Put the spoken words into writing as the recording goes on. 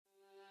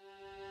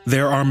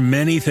There are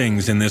many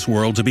things in this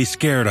world to be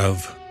scared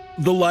of.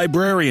 The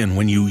librarian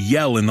when you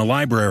yell in the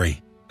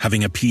library,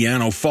 having a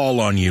piano fall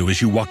on you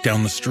as you walk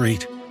down the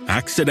street,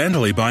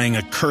 accidentally buying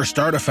a cursed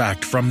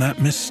artifact from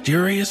that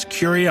mysterious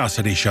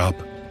curiosity shop.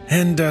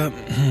 And,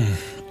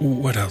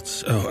 what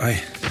else? Oh, I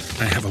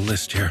have a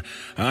list here.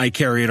 I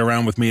carry it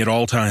around with me at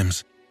all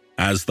times.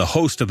 As the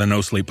host of the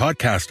NoSleep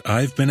podcast,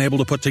 I've been able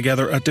to put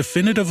together a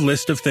definitive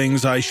list of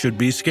things I should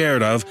be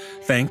scared of,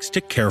 thanks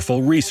to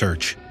careful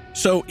research.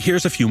 So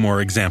here's a few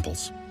more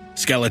examples.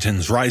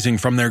 Skeletons rising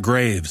from their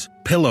graves,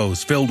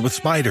 pillows filled with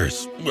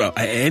spiders, well,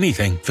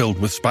 anything filled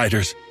with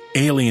spiders,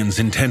 aliens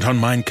intent on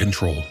mind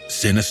control,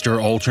 sinister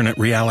alternate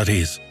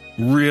realities,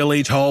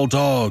 really tall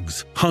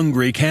dogs,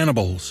 hungry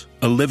cannibals,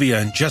 Olivia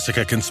and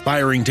Jessica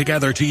conspiring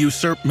together to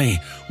usurp me,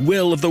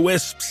 will of the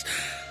wisps.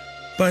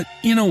 But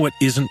you know what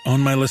isn't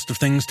on my list of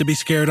things to be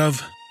scared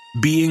of?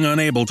 Being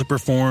unable to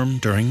perform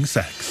during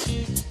sex.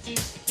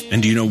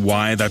 And do you know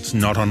why that's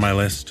not on my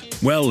list?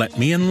 Well, let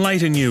me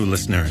enlighten you,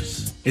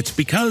 listeners. It's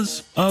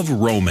because of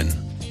Roman.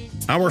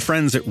 Our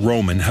friends at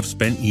Roman have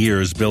spent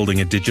years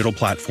building a digital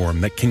platform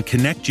that can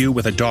connect you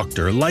with a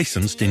doctor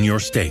licensed in your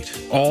state,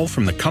 all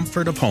from the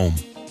comfort of home.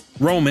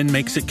 Roman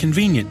makes it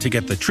convenient to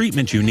get the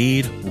treatment you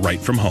need right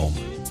from home.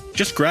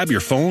 Just grab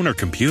your phone or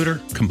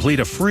computer, complete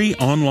a free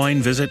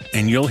online visit,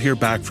 and you'll hear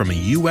back from a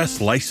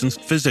U.S.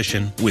 licensed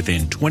physician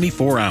within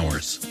 24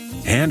 hours.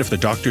 And if the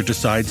doctor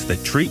decides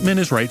that treatment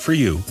is right for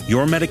you,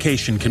 your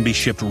medication can be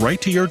shipped right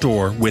to your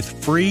door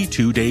with free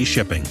 2-day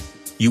shipping.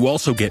 You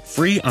also get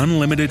free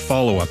unlimited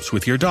follow-ups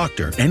with your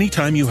doctor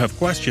anytime you have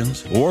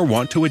questions or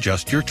want to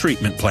adjust your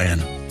treatment plan.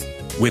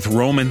 With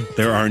Roman,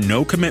 there are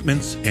no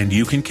commitments and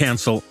you can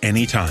cancel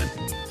anytime.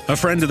 A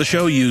friend of the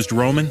show used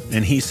Roman,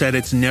 and he said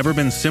it's never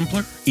been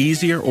simpler,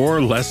 easier,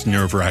 or less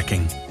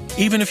nerve-wracking.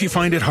 Even if you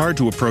find it hard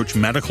to approach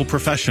medical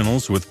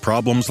professionals with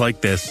problems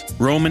like this,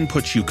 Roman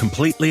puts you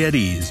completely at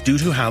ease due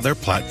to how their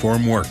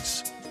platform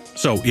works.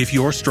 So if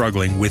you're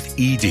struggling with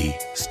ED,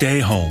 stay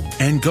home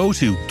and go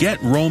to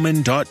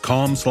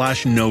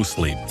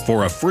getroman.com/nosleep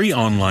for a free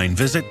online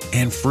visit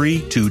and free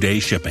 2-day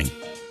shipping.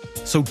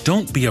 So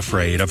don't be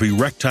afraid of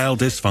erectile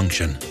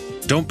dysfunction.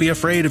 Don't be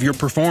afraid of your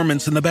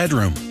performance in the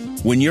bedroom.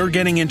 When you're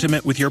getting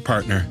intimate with your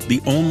partner,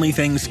 the only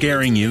thing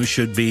scaring you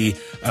should be,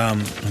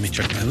 let me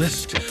check my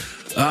list.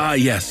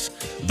 Yes,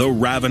 the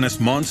ravenous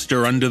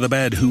monster under the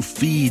bed who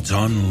feeds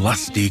on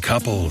lusty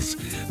couples.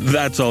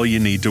 That's all you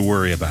need to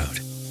worry about.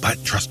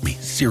 But trust me,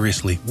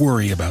 seriously,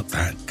 worry about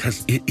that,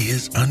 because it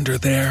is under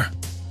there.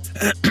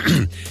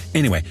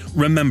 Anyway,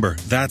 remember,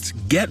 that's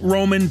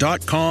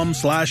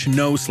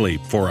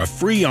getroman.com/nosleep for a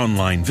free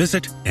online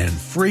visit and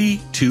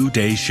free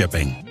 2-day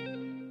shipping.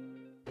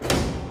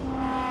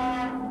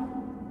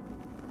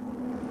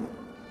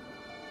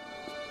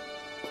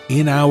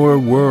 In our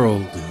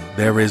world,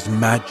 there is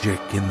magic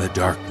in the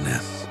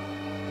darkness.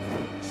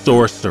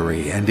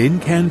 Sorcery and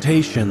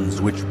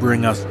incantations which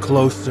bring us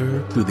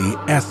closer to the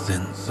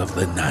essence of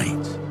the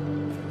night.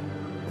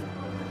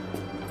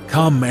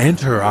 Come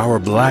enter our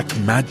black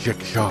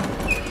magic shop,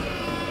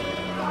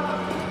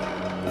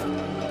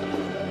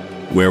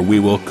 where we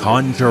will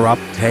conjure up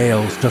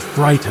tales to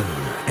frighten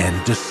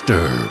and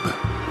disturb.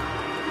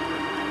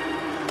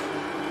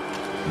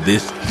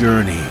 This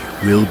journey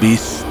will be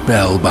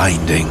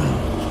spellbinding.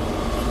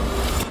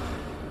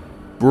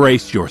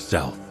 Brace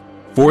yourself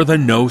for the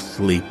No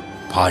Sleep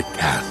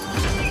podcast.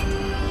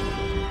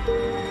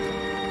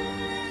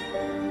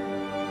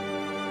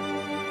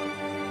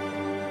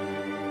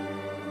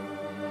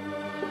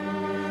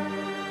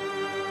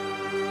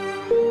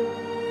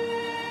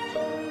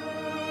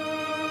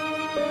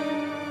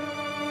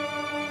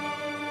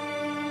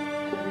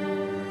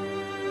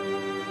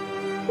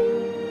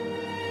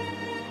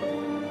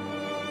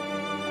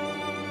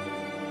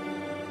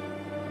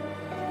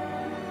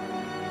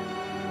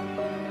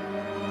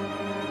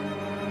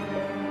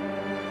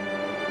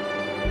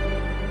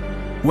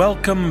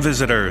 Welcome,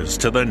 visitors,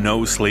 to the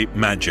No Sleep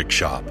Magic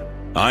Shop.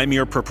 I'm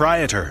your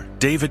proprietor,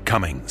 David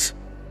Cummings.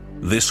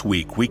 This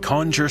week, we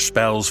conjure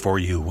spells for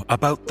you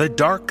about the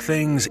dark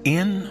things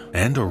in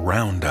and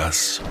around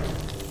us.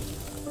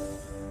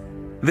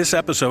 This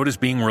episode is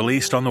being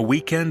released on the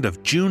weekend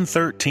of June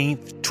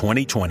 13th,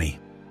 2020.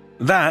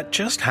 That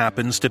just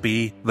happens to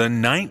be the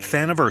 9th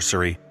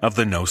anniversary of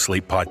the No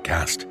Sleep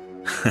podcast.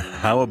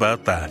 How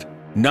about that?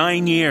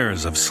 9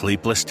 years of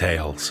sleepless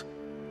tales.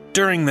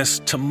 During this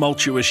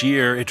tumultuous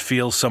year, it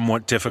feels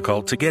somewhat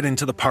difficult to get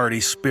into the party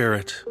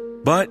spirit.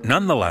 But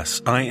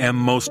nonetheless, I am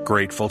most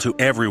grateful to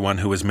everyone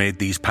who has made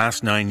these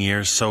past 9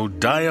 years so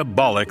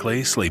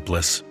diabolically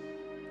sleepless.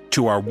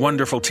 To our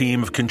wonderful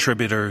team of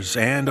contributors,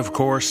 and of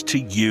course to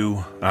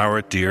you,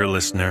 our dear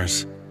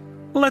listeners.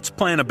 Let's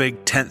plan a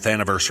big 10th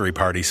anniversary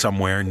party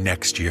somewhere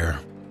next year.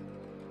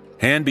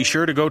 And be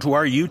sure to go to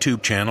our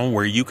YouTube channel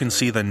where you can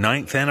see the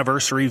 9th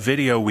anniversary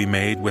video we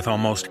made with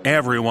almost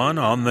everyone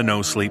on the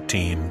No Sleep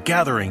team,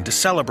 gathering to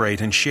celebrate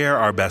and share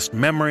our best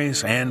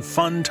memories and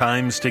fun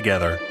times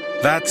together.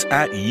 That's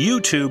at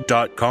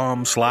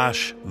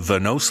youtube.com/the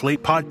No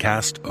Sleep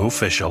Podcast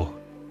official.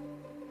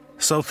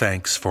 so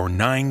thanks for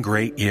 9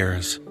 great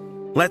years.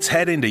 Let's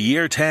head into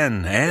year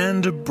 10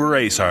 and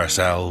brace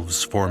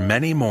ourselves for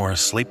many more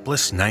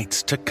sleepless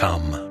nights to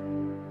come.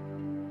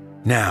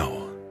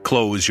 Now,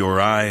 close your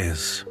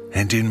eyes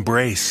and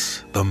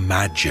embrace the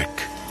magic.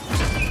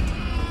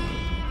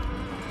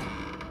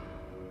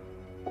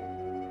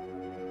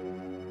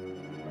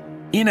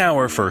 In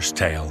our first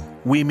tale,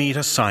 we meet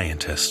a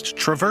scientist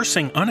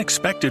traversing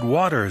unexpected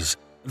waters,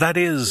 that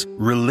is,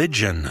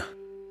 religion.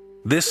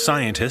 This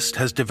scientist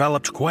has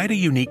developed quite a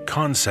unique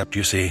concept,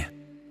 you see.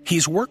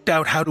 He's worked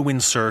out how to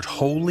insert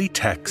holy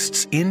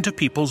texts into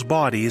people's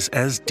bodies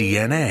as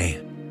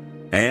DNA.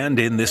 And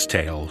in this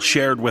tale,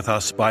 shared with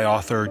us by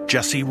author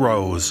Jesse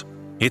Rose,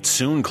 it's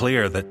soon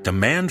clear that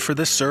demand for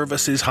this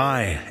service is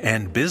high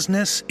and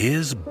business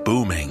is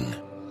booming.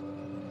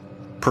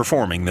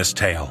 Performing this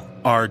tale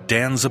are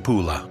Dan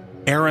Zapula,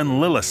 Aaron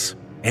Lillis,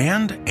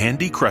 and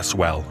Andy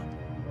Cresswell.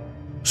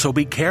 So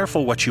be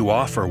careful what you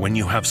offer when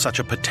you have such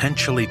a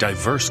potentially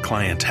diverse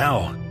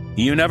clientele.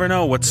 You never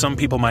know what some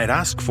people might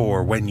ask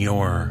for when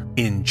you're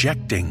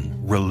injecting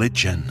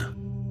religion.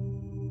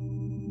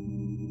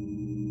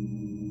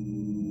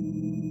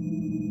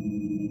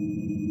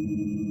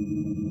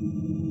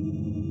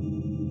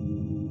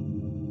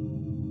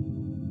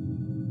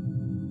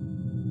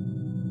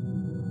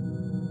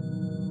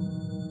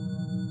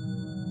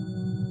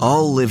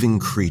 All living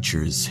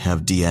creatures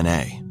have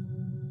DNA.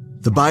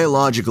 The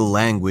biological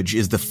language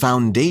is the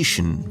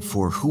foundation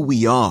for who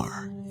we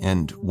are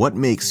and what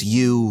makes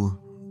you,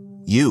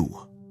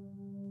 you.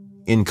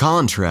 In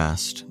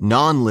contrast,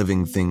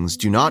 non-living things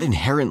do not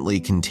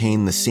inherently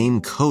contain the same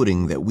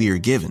coding that we are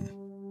given.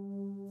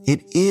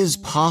 It is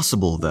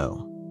possible,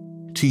 though,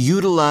 to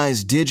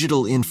utilize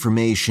digital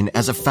information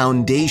as a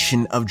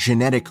foundation of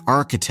genetic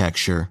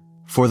architecture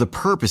for the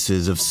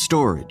purposes of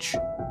storage.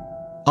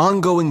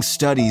 Ongoing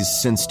studies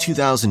since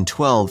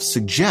 2012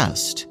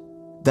 suggest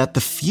that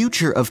the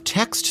future of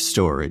text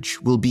storage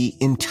will be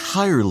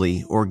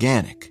entirely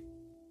organic.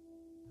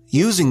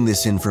 Using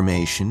this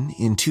information,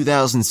 in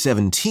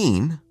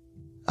 2017,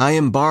 I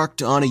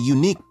embarked on a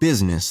unique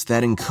business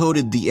that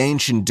encoded the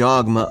ancient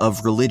dogma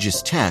of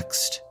religious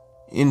text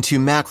into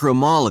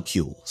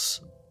macromolecules,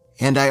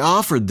 and I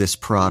offered this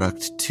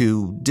product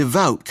to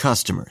devout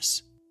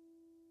customers.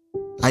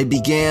 I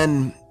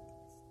began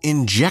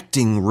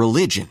injecting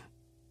religion.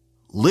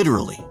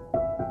 Literally.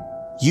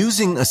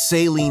 Using a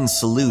saline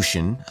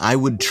solution, I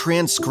would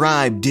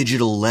transcribe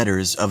digital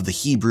letters of the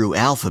Hebrew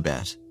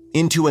alphabet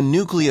into a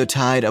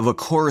nucleotide of a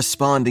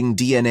corresponding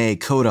DNA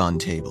codon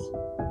table.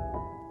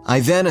 I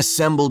then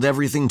assembled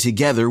everything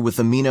together with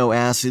amino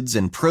acids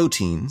and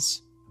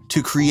proteins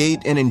to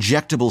create an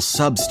injectable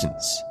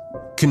substance,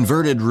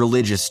 converted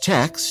religious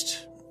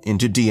text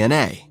into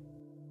DNA.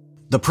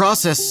 The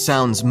process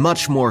sounds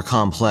much more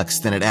complex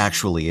than it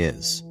actually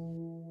is.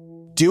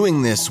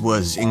 Doing this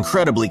was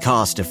incredibly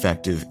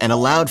cost-effective and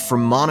allowed for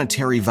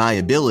monetary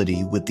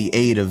viability with the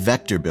aid of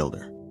Vector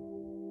Builder.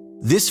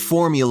 This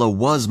formula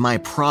was my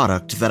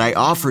product that I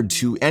offered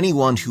to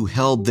anyone who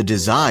held the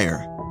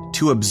desire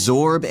to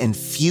absorb and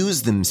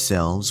fuse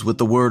themselves with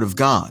the Word of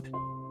God.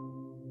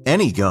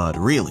 Any God,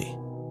 really.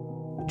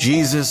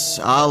 Jesus,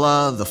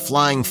 Allah, the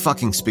flying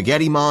fucking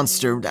spaghetti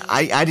monster,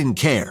 I didn't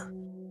care.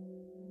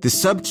 The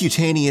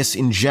subcutaneous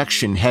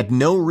injection had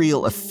no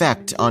real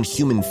effect on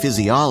human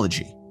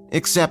physiology,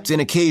 except an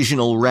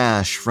occasional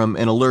rash from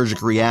an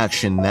allergic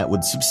reaction that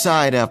would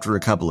subside after a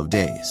couple of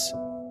days.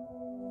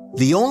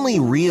 The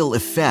only real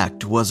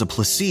effect was a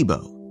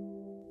placebo.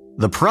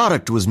 The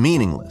product was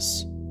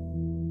meaningless.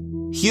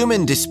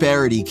 Human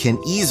disparity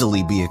can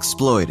easily be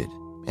exploited,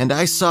 and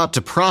I sought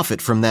to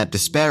profit from that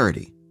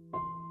disparity.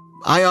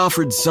 I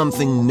offered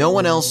something no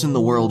one else in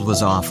the world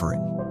was offering.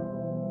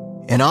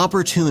 An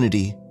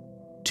opportunity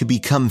to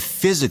become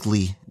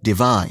physically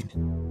divine.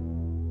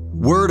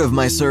 Word of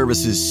my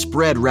services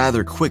spread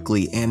rather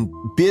quickly, and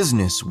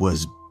business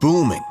was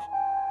booming.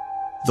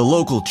 The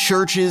local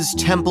churches,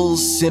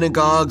 temples,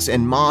 synagogues,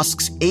 and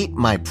mosques ate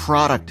my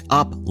product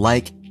up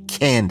like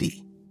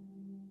candy.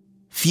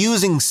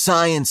 Fusing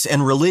science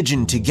and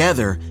religion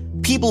together,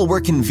 people were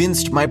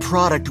convinced my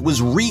product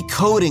was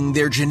recoding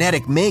their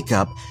genetic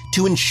makeup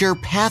to ensure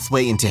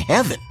pathway into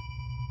heaven.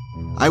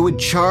 I would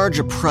charge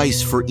a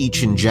price for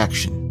each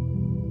injection.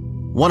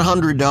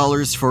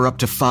 $100 for up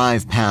to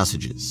 5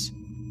 passages.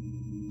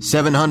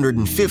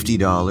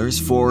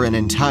 $750 for an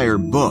entire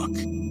book,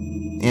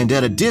 and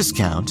at a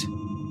discount,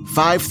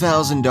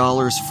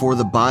 $5,000 for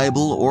the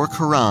Bible or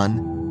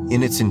Quran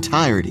in its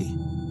entirety,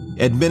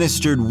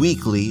 administered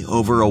weekly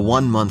over a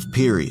 1-month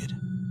period.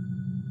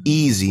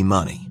 Easy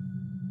money.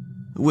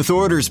 With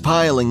orders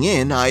piling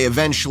in, I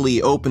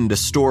eventually opened a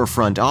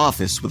storefront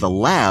office with a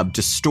lab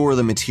to store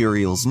the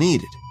materials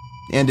needed,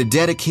 and a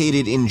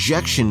dedicated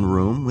injection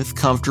room with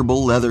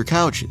comfortable leather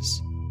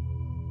couches.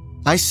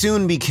 I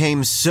soon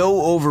became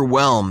so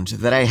overwhelmed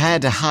that I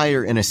had to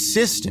hire an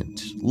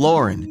assistant,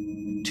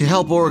 Lauren, to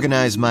help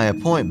organize my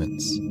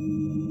appointments.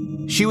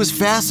 She was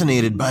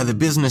fascinated by the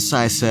business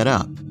I set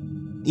up,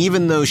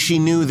 even though she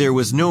knew there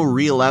was no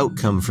real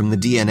outcome from the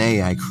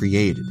DNA I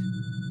created.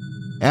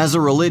 As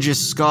a religious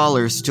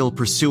scholar still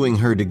pursuing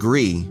her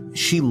degree,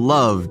 she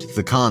loved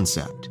the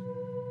concept.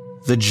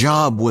 The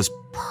job was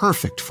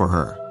perfect for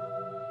her.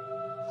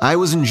 I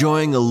was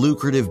enjoying a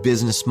lucrative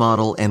business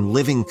model and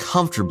living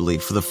comfortably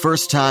for the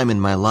first time in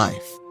my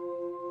life.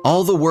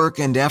 All the work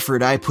and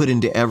effort I put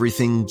into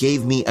everything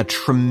gave me a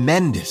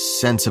tremendous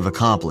sense of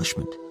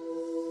accomplishment.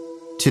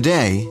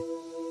 Today,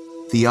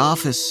 the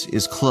office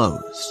is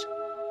closed.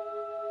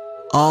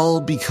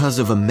 All because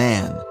of a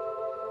man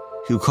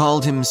who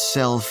called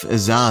himself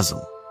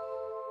Azazel.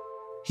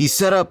 He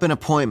set up an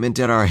appointment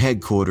at our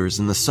headquarters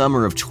in the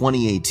summer of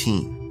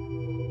 2018.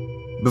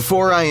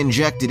 Before I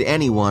injected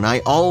anyone, I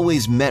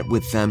always met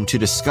with them to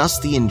discuss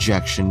the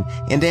injection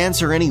and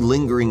answer any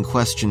lingering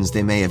questions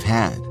they may have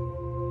had.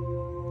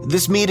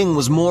 This meeting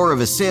was more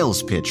of a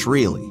sales pitch,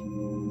 really.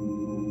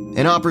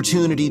 An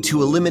opportunity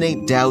to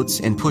eliminate doubts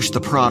and push the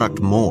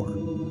product more.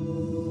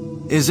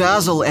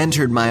 Azazel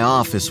entered my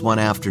office one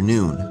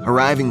afternoon,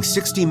 arriving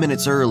 60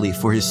 minutes early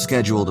for his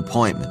scheduled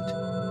appointment.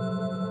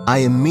 I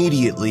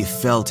immediately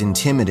felt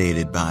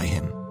intimidated by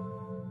him.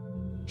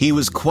 He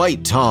was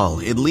quite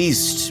tall, at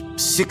least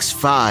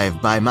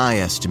 6'5" by my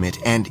estimate,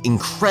 and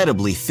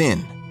incredibly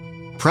thin,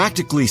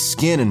 practically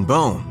skin and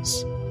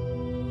bones.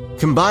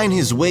 Combine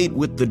his weight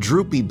with the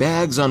droopy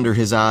bags under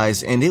his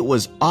eyes, and it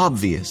was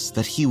obvious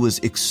that he was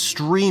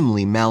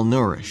extremely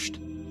malnourished.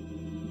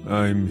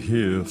 I'm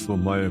here for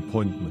my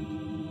appointment.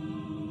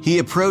 He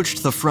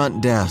approached the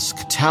front desk,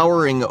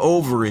 towering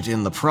over it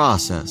in the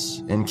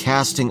process, and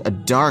casting a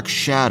dark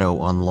shadow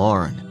on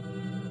Lauren.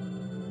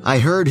 I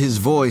heard his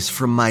voice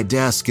from my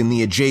desk in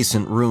the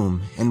adjacent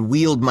room and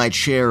wheeled my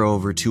chair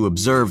over to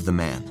observe the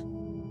man.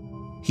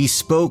 He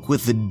spoke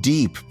with a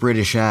deep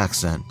British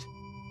accent,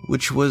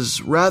 which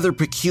was rather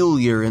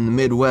peculiar in the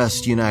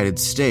Midwest United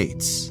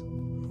States.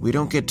 We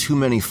don't get too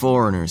many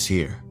foreigners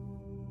here.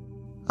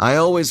 I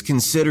always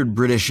considered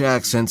British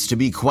accents to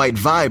be quite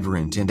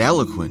vibrant and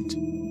eloquent,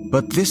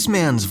 but this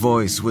man's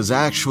voice was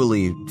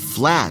actually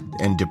flat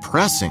and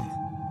depressing,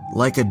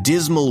 like a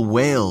dismal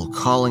whale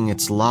calling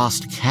its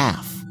lost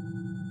calf.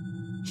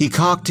 He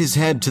cocked his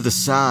head to the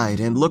side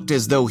and looked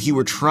as though he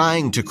were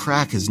trying to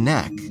crack his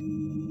neck,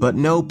 but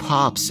no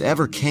pops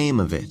ever came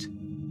of it.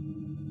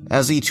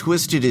 As he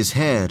twisted his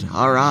head,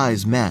 our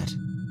eyes met.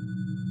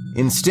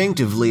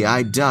 Instinctively,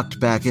 I ducked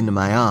back into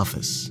my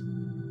office.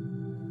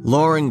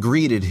 Lauren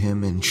greeted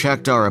him and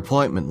checked our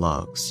appointment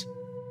logs.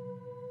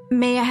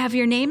 May I have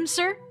your name,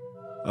 sir?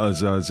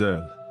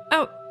 Azazel.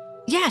 Oh,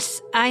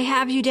 yes, I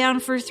have you down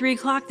for 3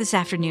 o'clock this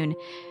afternoon.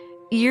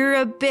 You're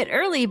a bit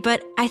early,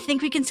 but I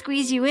think we can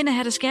squeeze you in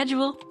ahead of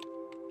schedule.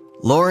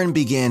 Lauren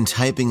began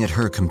typing at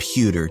her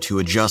computer to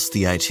adjust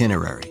the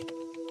itinerary.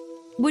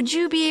 Would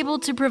you be able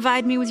to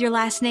provide me with your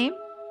last name?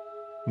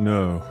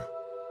 No.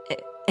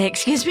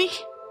 Excuse me?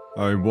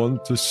 I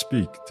want to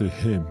speak to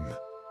him.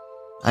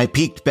 I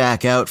peeked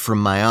back out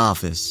from my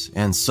office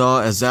and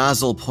saw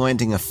Azazel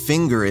pointing a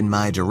finger in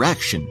my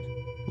direction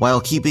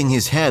while keeping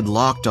his head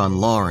locked on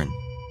Lauren.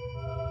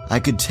 I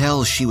could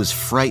tell she was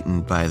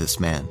frightened by this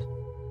man.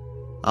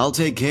 I'll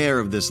take care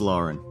of this,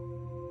 Lauren.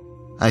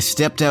 I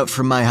stepped out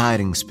from my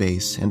hiding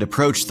space and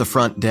approached the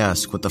front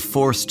desk with a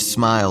forced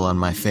smile on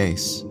my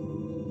face.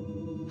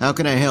 How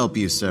can I help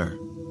you, sir?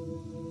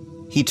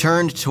 He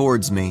turned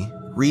towards me,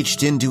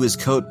 reached into his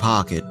coat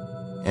pocket,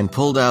 and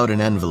pulled out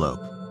an envelope.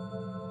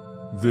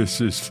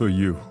 This is for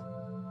you.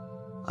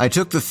 I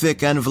took the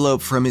thick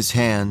envelope from his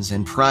hands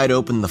and pried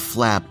open the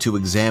flap to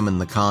examine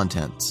the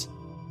contents.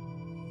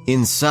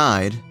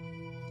 Inside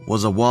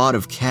was a wad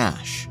of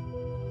cash.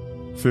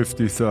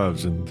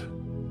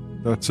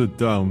 50,000. That's a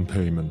down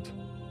payment.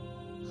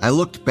 I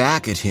looked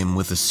back at him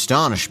with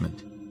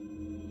astonishment.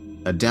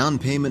 A down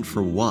payment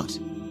for what?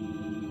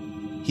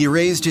 He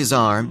raised his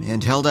arm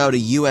and held out a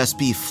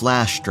USB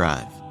flash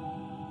drive.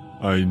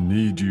 I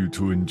need you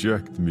to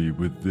inject me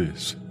with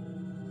this.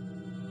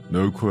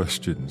 No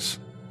questions.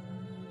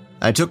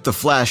 I took the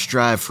flash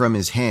drive from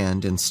his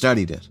hand and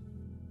studied it.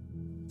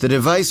 The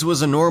device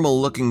was a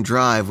normal-looking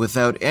drive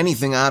without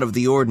anything out of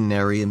the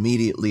ordinary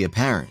immediately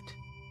apparent.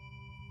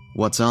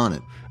 What's on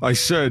it? I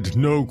said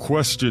no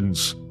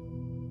questions.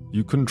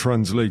 You can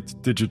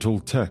translate digital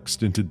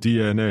text into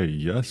DNA,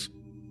 yes?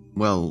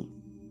 Well,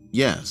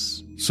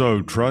 yes.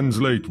 So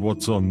translate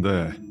what's on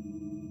there.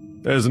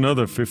 There's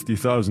another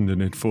 50,000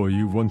 in it for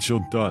you once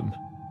you're done.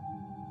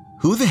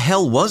 Who the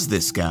hell was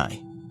this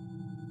guy?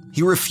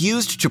 He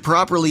refused to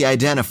properly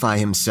identify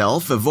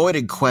himself,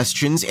 avoided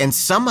questions, and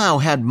somehow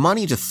had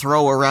money to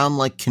throw around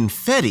like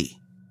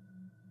confetti.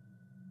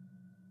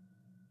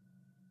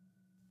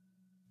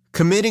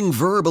 Committing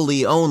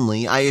verbally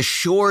only, I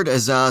assured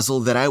Azazel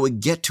that I would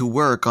get to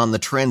work on the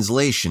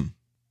translation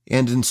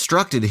and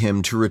instructed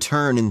him to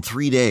return in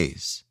 3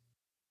 days.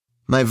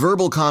 My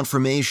verbal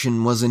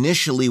confirmation was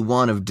initially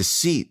one of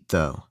deceit,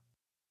 though.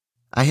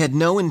 I had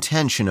no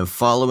intention of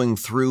following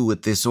through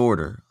with this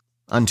order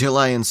until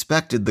I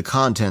inspected the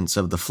contents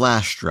of the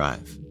flash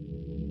drive.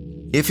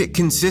 If it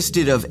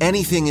consisted of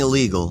anything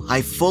illegal,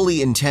 I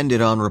fully intended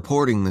on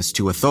reporting this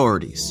to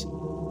authorities.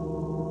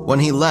 When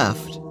he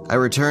left, I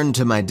returned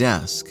to my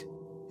desk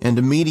and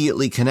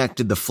immediately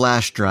connected the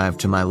flash drive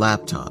to my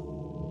laptop.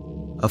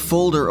 A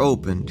folder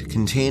opened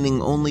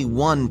containing only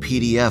one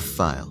PDF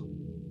file.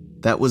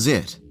 That was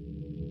it.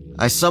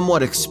 I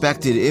somewhat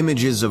expected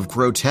images of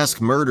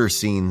grotesque murder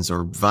scenes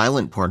or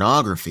violent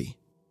pornography,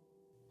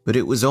 but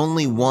it was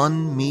only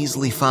one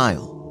measly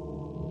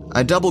file.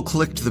 I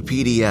double-clicked the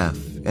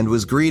PDF and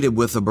was greeted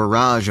with a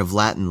barrage of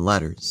Latin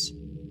letters,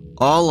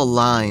 all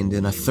aligned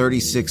in a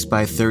 36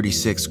 by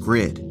 36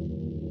 grid.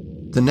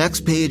 The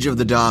next page of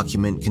the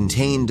document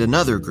contained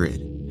another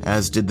grid,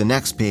 as did the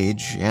next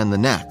page and the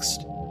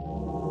next.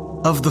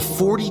 Of the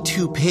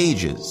 42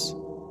 pages,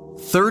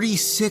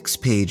 36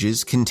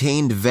 pages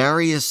contained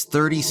various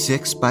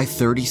 36 by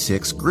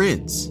 36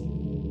 grids.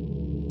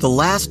 The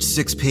last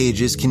 6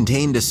 pages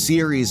contained a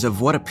series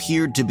of what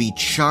appeared to be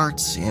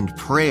charts and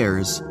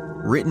prayers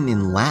written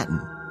in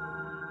Latin.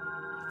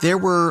 There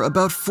were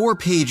about 4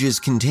 pages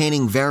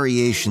containing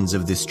variations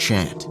of this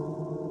chant.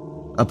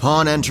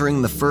 Upon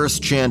entering the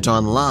first chant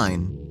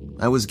online,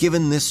 I was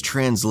given this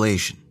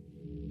translation.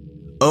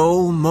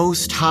 O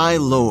Most High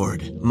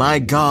Lord, my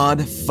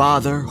God,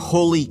 Father,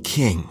 Holy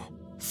King,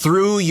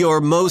 through your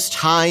Most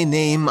High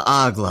name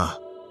Agla,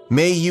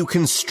 may you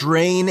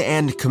constrain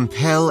and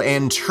compel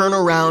and turn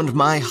around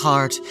my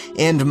heart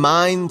and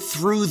mind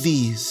through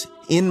these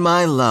in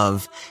my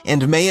love,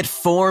 and may it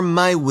form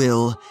my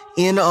will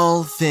in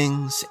all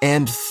things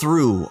and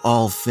through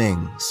all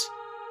things.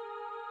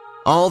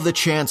 All the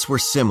chants were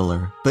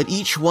similar, but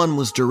each one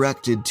was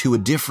directed to a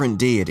different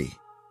deity.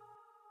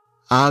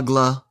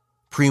 Agla,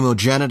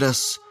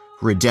 Primogenitus,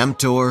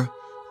 Redemptor,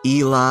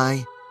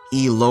 Eli,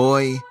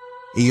 Eloi,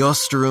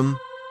 Eostrum,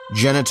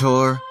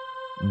 Genitor,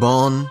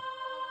 Bon,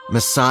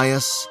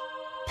 Messias,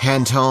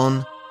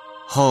 Panton,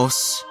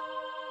 Hos.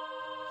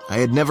 I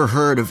had never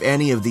heard of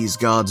any of these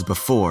gods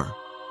before,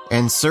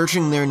 and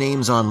searching their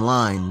names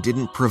online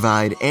didn't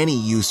provide any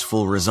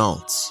useful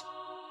results.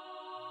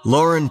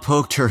 Lauren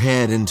poked her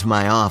head into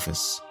my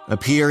office,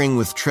 appearing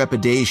with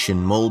trepidation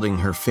molding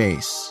her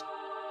face.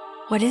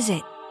 What is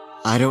it?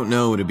 I don't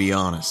know, to be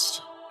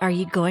honest. Are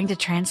you going to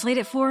translate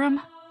it for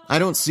him? I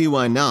don't see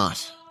why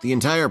not. The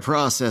entire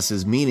process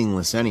is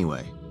meaningless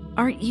anyway.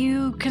 Aren't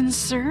you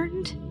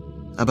concerned?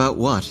 About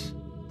what?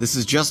 This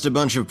is just a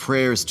bunch of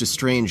prayers to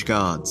strange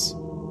gods.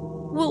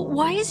 Well,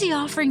 why is he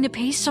offering to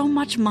pay so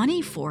much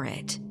money for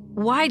it?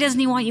 Why doesn't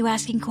he want you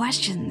asking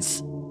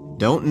questions?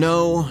 Don't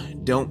know,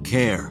 don't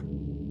care.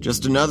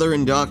 Just another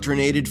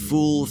indoctrinated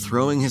fool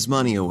throwing his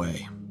money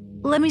away.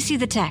 Let me see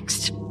the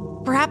text.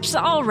 Perhaps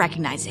I'll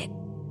recognize it.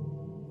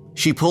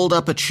 She pulled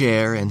up a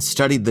chair and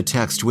studied the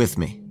text with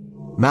me,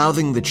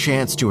 mouthing the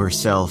chants to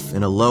herself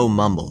in a low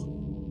mumble.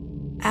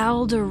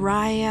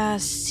 Alderaya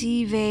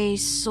Sive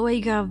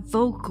Soiga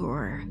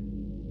Vokor.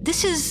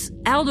 This is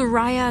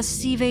Alderaya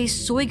Sive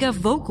Soiga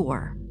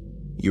Vokor.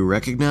 You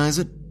recognize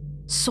it?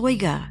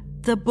 Soiga,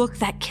 the book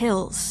that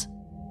kills.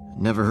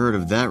 Never heard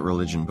of that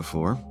religion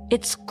before.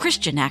 It's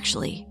Christian,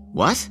 actually.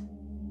 What?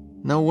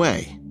 No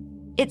way.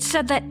 It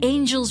said that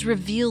angels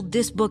revealed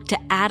this book to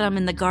Adam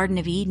in the Garden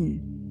of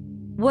Eden.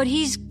 What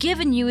he's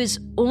given you is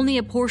only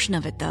a portion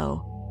of it,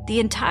 though. The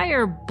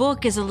entire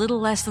book is a little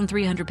less than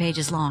 300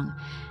 pages long.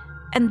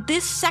 And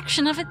this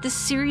section of it, this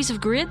series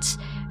of grids,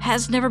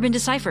 has never been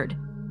deciphered.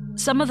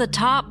 Some of the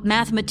top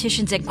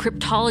mathematicians and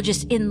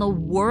cryptologists in the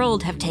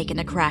world have taken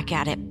a crack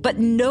at it, but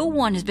no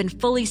one has been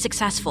fully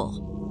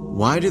successful.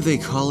 Why do they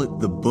call it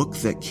the book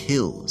that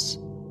kills?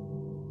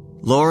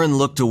 Lauren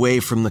looked away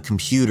from the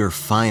computer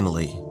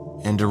finally,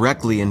 and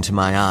directly into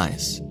my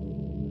eyes.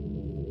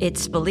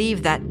 It's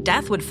believed that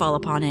death would fall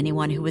upon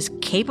anyone who was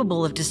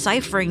capable of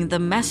deciphering the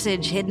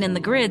message hidden in the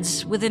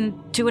grids within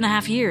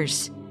 2.5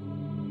 years.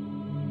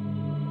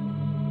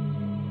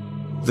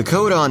 The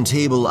codon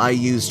table I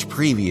used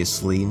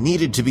previously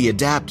needed to be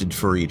adapted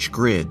for each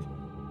grid,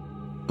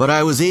 but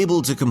I was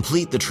able to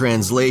complete the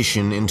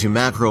translation into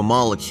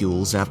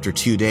macromolecules after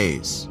 2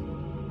 days.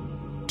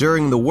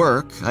 During the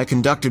work, I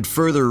conducted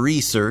further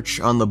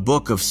research on the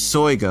Book of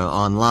Soiga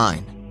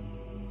online.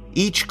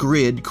 Each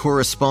grid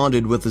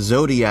corresponded with a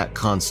zodiac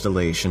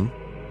constellation,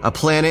 a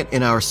planet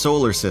in our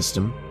solar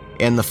system,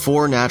 and the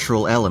 4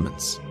 natural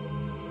elements.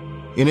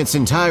 In its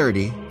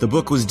entirety, the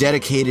book was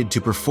dedicated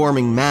to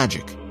performing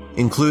magic,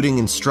 including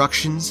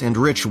instructions and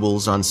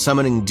rituals on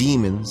summoning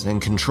demons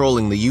and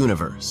controlling the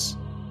universe.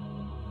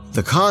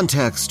 The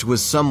context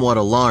was somewhat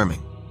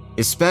alarming,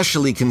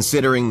 especially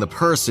considering the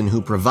person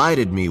who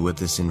provided me with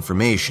this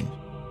information,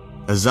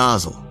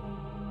 Azazel.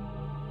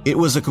 It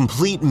was a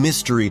complete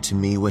mystery to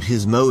me what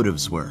his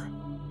motives were.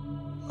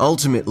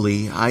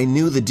 Ultimately, I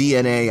knew the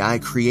DNA I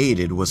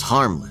created was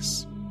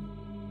harmless.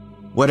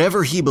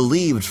 Whatever he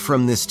believed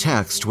from this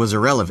text was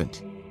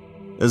irrelevant.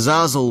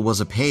 Azazel was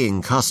a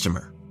paying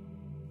customer.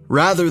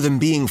 Rather than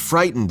being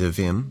frightened of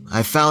him,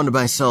 I found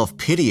myself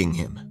pitying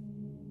him.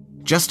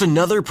 Just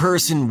another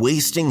person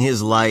wasting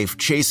his life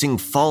chasing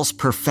false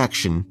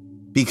perfection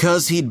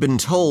because he'd been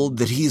told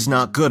that he's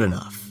not good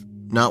enough,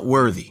 not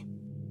worthy.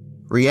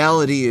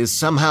 Reality is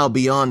somehow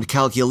beyond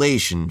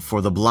calculation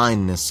for the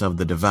blindness of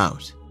the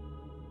devout.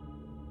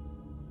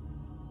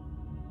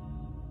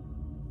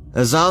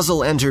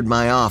 Azazel entered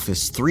my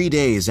office 3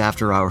 days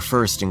after our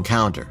first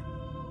encounter.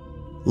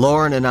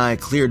 Lauren and I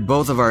cleared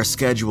both of our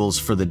schedules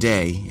for the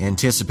day,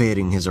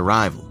 anticipating his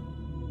arrival.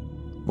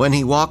 When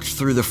he walked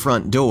through the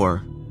front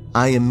door,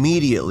 I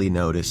immediately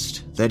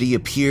noticed that he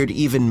appeared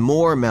even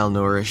more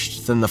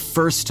malnourished than the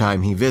first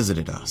time he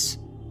visited us,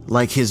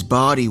 like his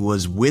body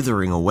was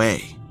withering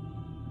away.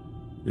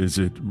 Is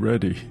it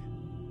ready?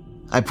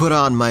 I put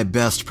on my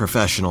best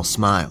professional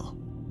smile.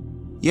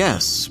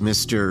 Yes,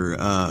 Mr.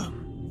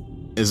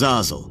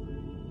 Azazel.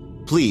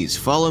 Please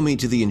follow me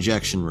to the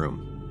injection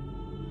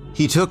room.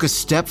 He took a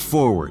step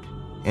forward,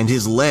 and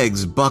his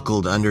legs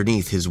buckled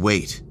underneath his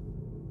weight.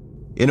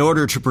 In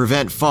order to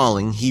prevent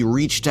falling, he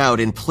reached out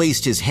and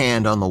placed his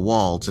hand on the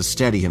wall to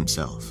steady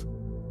himself.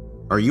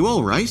 Are you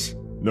all right?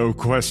 No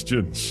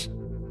questions.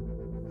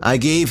 I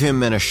gave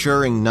him an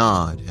assuring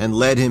nod and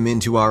led him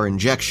into our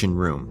injection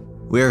room,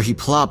 where he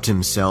plopped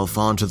himself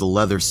onto the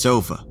leather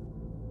sofa.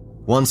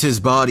 Once his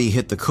body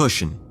hit the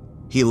cushion,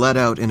 he let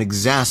out an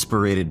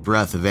exasperated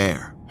breath of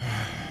air.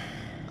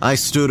 I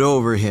stood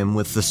over him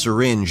with the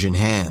syringe in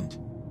hand.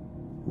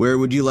 Where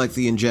would you like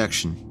the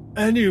injection?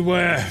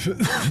 Anywhere.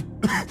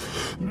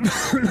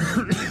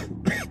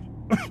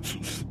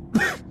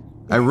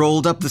 I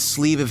rolled up the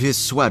sleeve of his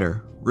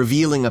sweater,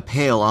 revealing a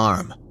pale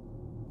arm.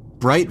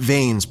 Bright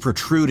veins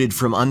protruded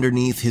from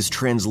underneath his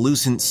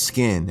translucent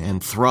skin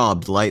and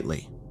throbbed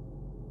lightly.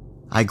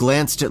 I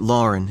glanced at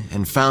Lauren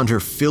and found her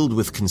filled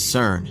with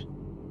concern,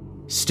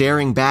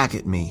 staring back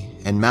at me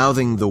and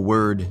mouthing the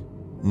word,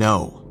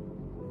 no.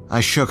 I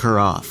shook her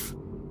off.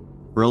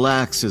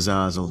 Relax,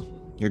 Azazel.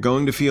 You're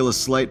going to feel a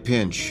slight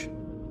pinch.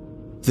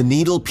 The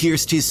needle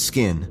pierced his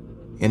skin,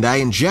 and I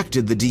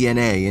injected the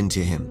DNA into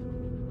him.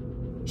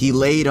 He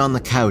laid on the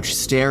couch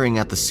staring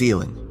at the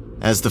ceiling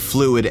as the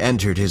fluid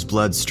entered his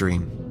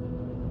bloodstream.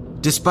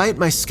 Despite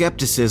my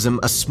skepticism,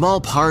 a small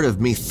part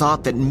of me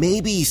thought that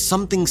maybe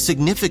something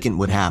significant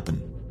would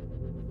happen.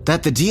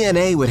 That the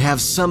DNA would have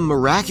some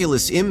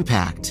miraculous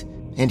impact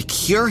and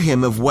cure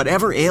him of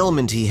whatever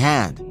ailment he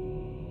had.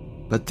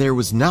 But there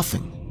was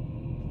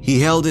nothing.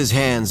 He held his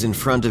hands in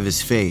front of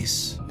his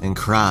face and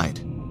cried.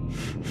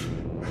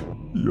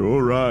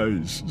 Your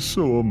eyes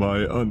saw my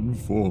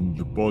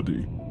unformed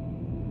body.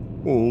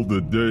 All the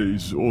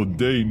days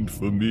ordained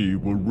for me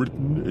were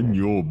written in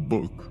your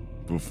book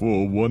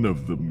before one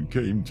of them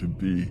came to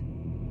be.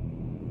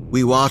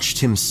 We watched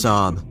him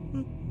sob,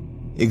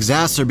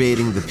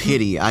 exacerbating the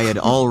pity I had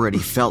already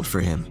felt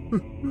for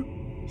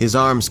him. His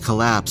arms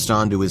collapsed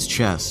onto his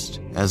chest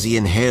as he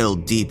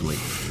inhaled deeply.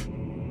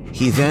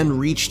 He then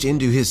reached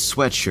into his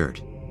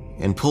sweatshirt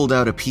and pulled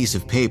out a piece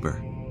of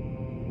paper,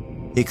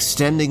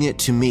 extending it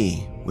to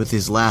me with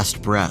his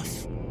last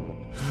breath.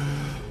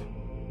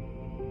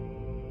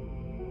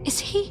 Is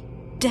he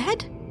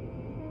dead?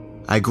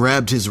 I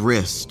grabbed his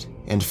wrist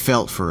and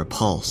felt for a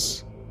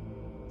pulse.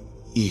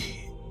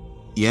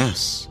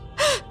 Yes.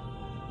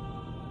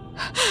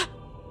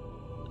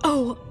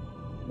 Oh,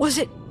 was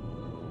it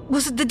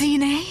the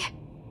DNA?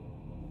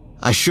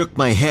 I shook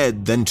my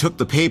head, then took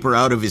the paper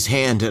out of his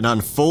hand and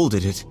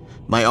unfolded it,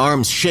 my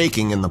arms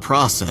shaking in the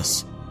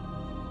process.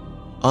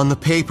 On the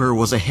paper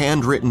was a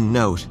handwritten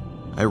note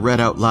I read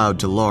out loud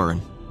to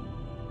Lauren.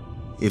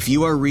 If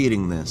you are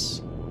reading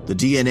this, the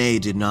DNA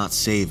did not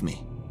save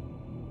me.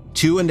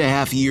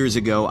 2.5 years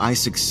ago, I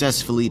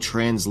successfully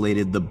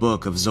translated the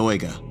Book of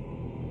Zoiga.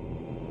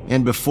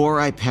 And before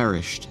I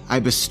perished,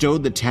 I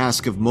bestowed the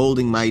task of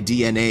molding my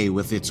DNA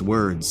with its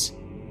words.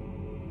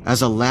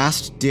 As a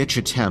last-ditch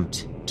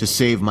attempt to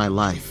save my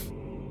life,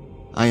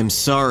 I am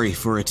sorry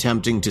for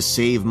attempting to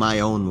save my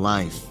own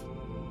life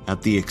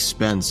at the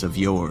expense of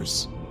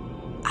yours.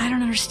 I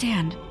don't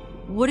understand.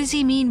 What does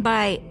he mean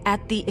by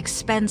at the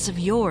expense of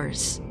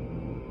yours?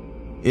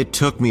 It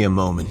took me a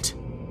moment.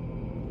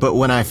 But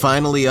when I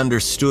finally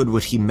understood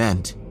what he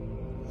meant,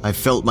 I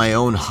felt my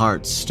own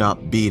heart stop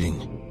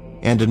beating,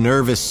 and a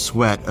nervous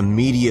sweat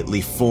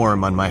immediately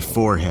form on my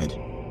forehead.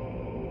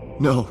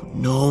 No.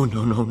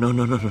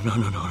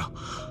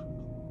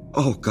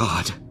 Oh,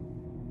 God.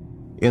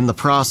 In the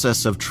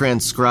process of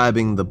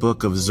transcribing the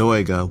Book of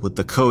Zoiga with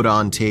the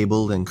codon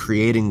table and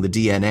creating the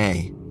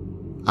DNA,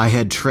 I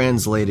had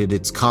translated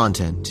its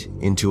content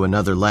into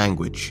another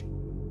language.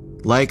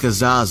 Like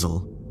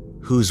Azazel,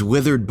 whose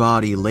withered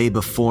body lay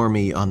before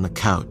me on the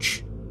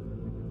couch,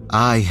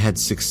 I had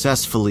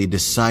successfully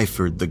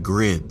deciphered the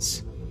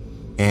grids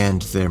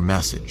and their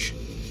message.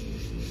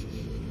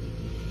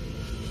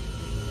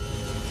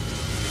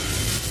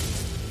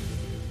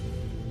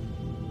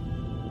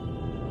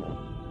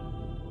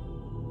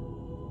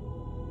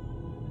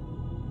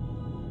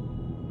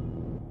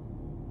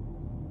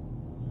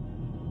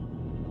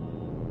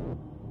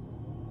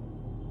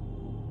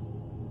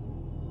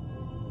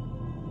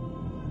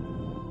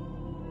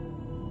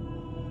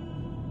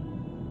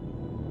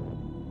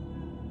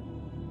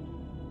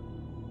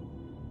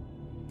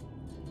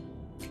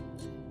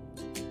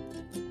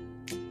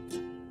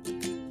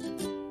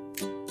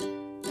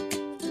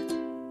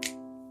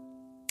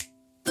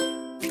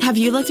 Have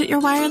you looked at your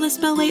wireless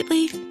bill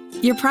lately?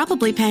 You're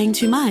probably paying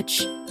too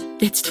much.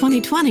 It's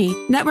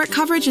 2020. Network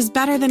coverage is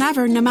better than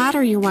ever no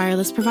matter your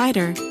wireless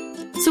provider.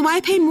 So why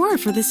pay more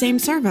for the same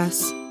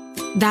service?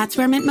 That's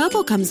where Mint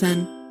Mobile comes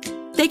in.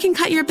 They can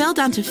cut your bill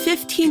down to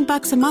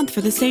 $15 a month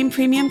for the same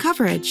premium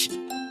coverage.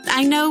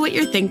 I know what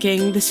you're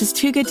thinking. This is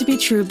too good to be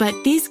true, but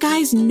these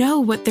guys know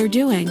what they're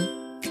doing.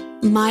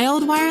 My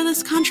old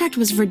wireless contract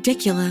was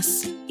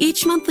ridiculous.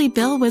 Each monthly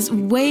bill was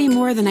way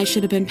more than I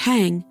should have been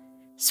paying.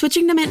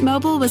 Switching to Mint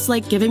Mobile was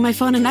like giving my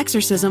phone an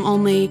exorcism,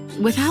 only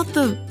without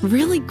the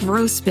really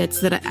gross bits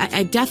that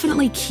I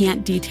definitely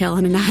can't detail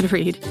in an ad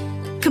read.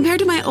 Compared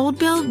to my old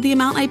bill, the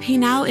amount I pay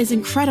now is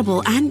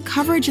incredible, and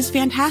coverage is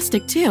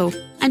fantastic too.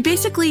 I'm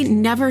basically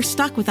never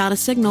stuck without a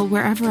signal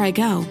wherever I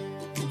go.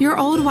 Your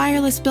old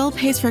wireless bill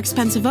pays for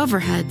expensive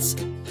overheads.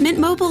 Mint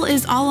Mobile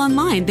is all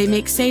online. They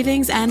make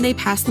savings and they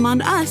pass them on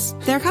to us,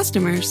 their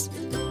customers.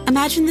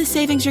 Imagine the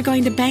savings you're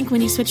going to bank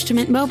when you switch to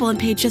Mint Mobile and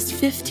pay just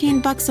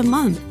 $15 a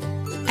month.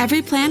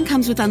 Every plan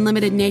comes with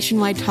unlimited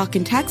nationwide talk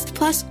and text,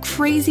 plus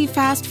crazy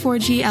fast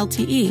 4G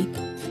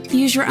LTE.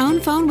 Use your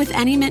own phone with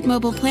any Mint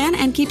Mobile plan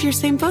and keep your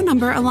same phone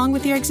number along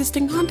with your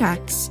existing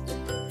contacts.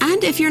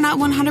 And if you're not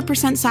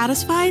 100%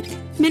 satisfied,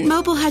 Mint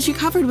Mobile has you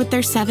covered with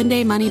their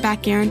 7-day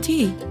money-back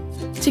guarantee.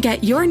 To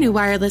get your new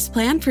wireless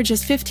plan for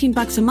just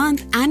 $15 a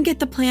month and get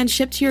the plan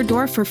shipped to your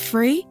door for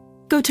free,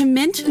 go to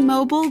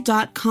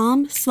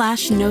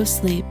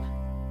mintmobile.com/nosleep.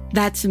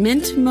 That's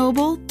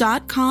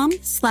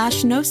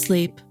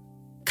mintmobile.com/nosleep.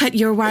 Cut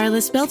your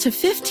wireless bill to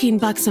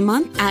 $15 a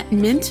month at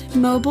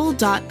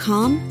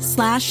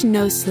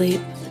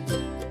mintmobile.com/nosleep.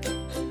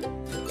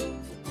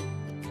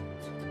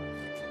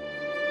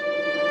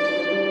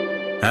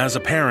 As a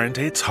parent,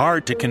 it's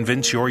hard to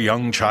convince your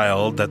young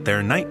child that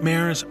their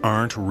nightmares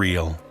aren't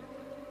real.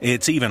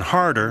 It's even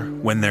harder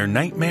when their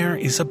nightmare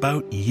is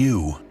about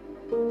you.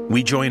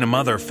 We join a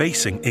mother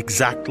facing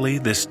exactly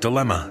this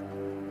dilemma.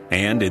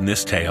 And in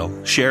this tale,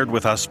 shared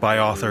with us by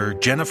author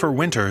Jennifer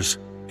Winters,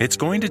 it's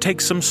going to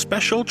take some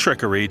special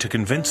trickery to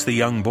convince the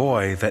young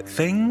boy that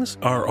things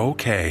are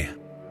okay.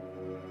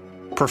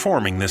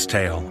 Performing this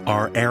tale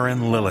are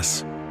Aaron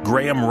Lillis,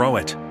 Graham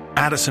Rowett,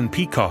 Addison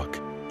Peacock,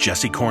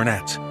 Jesse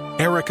Cornett,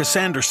 Erica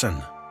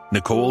Sanderson,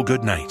 Nicole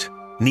Goodnight,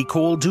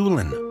 Nicole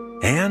Doolin,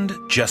 and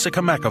Jessica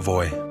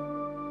McAvoy.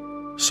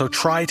 So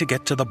try to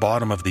get to the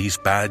bottom of these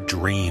bad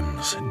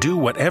dreams. Do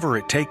whatever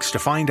it takes to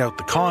find out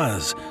the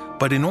cause,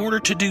 but in order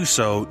to do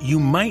so, you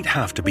might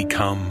have to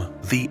become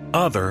the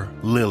other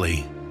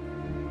Lily.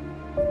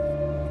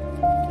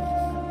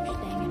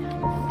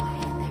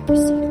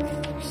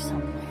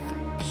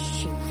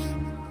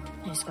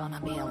 It's gonna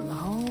be a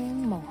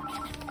long morning.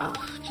 Oh,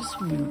 just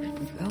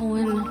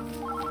going.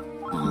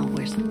 Oh,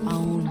 where's the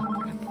phone?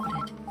 Where did I put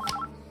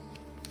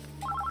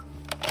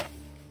it?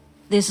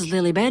 This is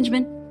Lily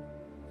Benjamin.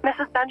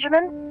 Mrs.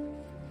 Benjamin?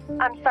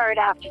 I'm sorry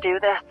to have to do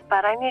this,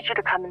 but I need you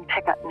to come and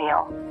pick up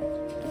Neil.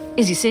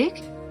 Is he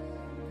sick?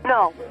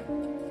 No.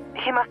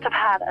 He must have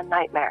had a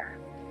nightmare.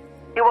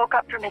 He woke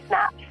up from his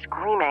nap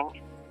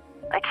screaming.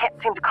 I can't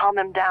seem to calm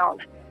him down.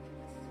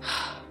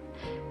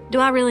 Do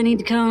I really need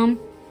to come?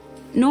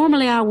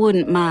 Normally I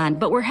wouldn't mind,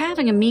 but we're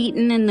having a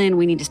meeting and then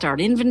we need to start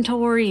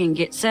inventory and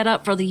get set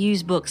up for the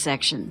used book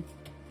section.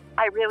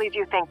 I really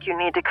do think you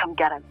need to come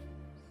get him.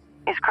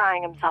 He's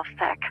crying himself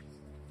sick.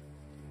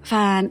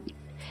 Fine.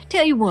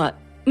 Tell you what,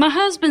 my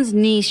husband's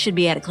niece should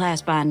be out of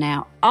class by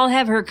now. I'll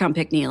have her come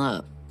pick Neil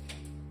up.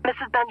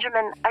 Mrs.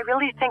 Benjamin, I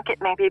really think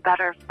it may be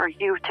better for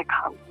you to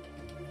come.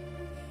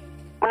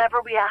 Whenever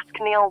we ask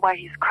Neil why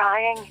he's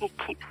crying, he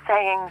keeps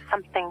saying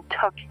something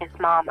took his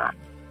mama.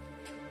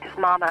 His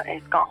mama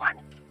is gone.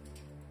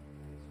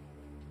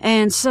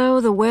 And so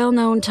the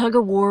well-known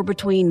tug-of-war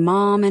between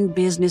mom and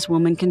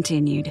businesswoman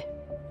continued.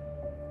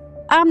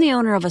 I'm the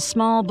owner of a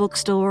small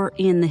bookstore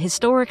in the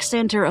historic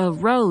center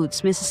of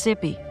Rhodes,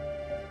 Mississippi.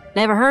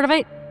 Never heard of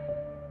it?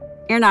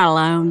 You're not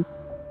alone.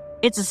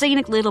 It's a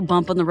scenic little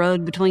bump on the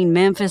road between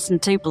Memphis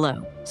and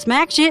Tupelo,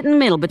 smack shit in the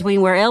middle between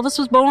where Elvis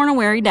was born and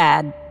where he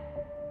died.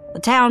 The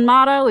town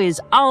motto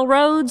is, all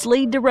roads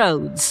lead to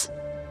Rhodes.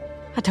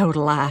 A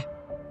total lie.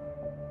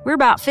 We're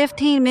about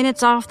 15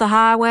 minutes off the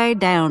highway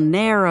down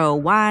narrow,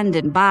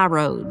 winding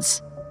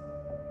byroads.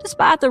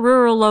 Despite the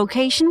rural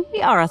location,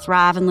 we are a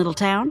thriving little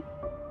town.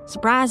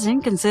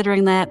 Surprising,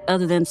 considering that,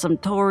 other than some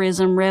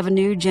tourism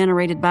revenue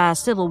generated by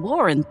Civil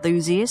War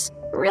enthusiasts,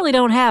 we really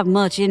don't have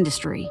much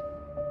industry.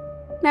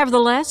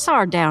 Nevertheless,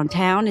 our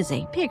downtown is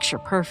a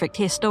picture-perfect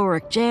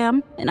historic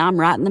gem, and I'm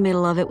right in the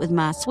middle of it with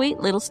my sweet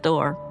little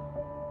store.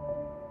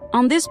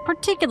 On this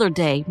particular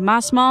day, my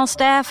small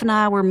staff and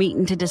I were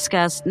meeting to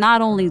discuss not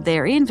only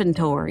their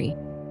inventory,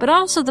 but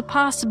also the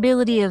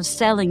possibility of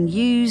selling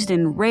used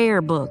and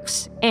rare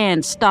books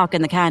and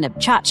stocking the kind of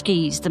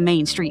tchotchkes the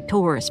Main Street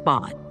tourists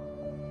bought.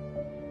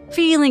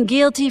 Feeling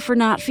guilty for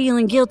not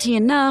feeling guilty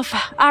enough,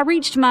 I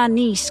reached my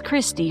niece,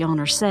 Christy, on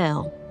her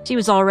cell. She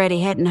was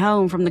already heading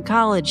home from the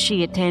college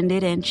she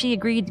attended, and she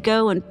agreed to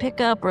go and pick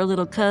up her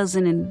little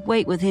cousin and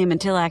wait with him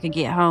until I could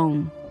get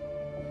home.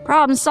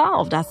 Problem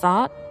solved, I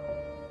thought.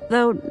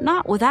 though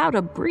not without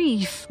a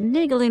brief,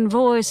 niggling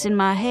voice in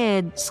my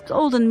head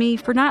scolding me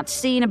for not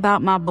seeing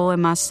about my boy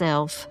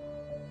myself.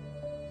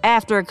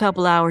 After a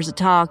couple hours of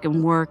talk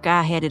and work,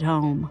 I headed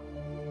home.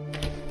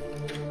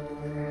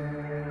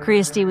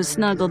 Christy was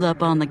snuggled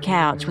up on the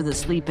couch with a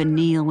sleeping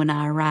Neil when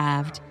I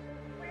arrived.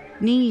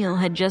 Neil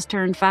had just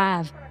turned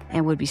 5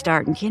 and would be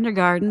starting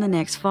kindergarten the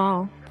next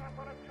fall.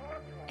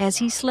 As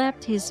he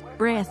slept, his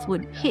breath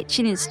would hitch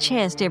in his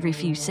chest every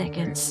few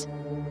seconds.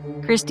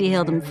 Christy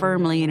held him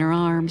firmly in her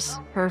arms,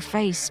 her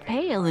face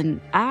pale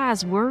and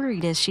eyes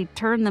worried as she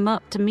turned them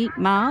up to meet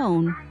my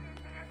own.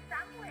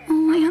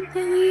 Oh, Aunt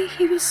Lily,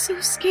 he was so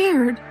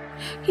scared.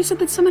 He said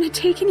that someone had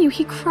taken you.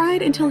 He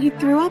cried until he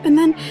threw up, and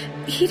then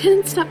he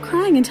didn't stop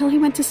crying until he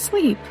went to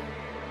sleep.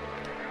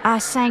 I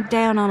sank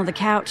down onto the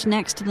couch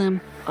next to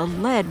them, a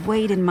lead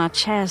weight in my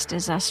chest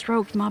as I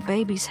stroked my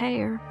baby's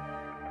hair.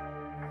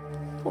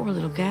 Poor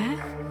little guy.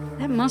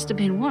 That must have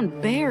been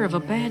one bear of a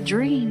bad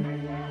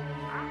dream.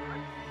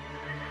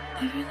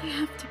 I really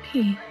have to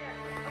pee.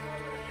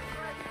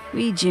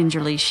 We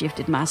gingerly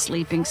shifted my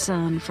sleeping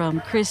son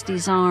from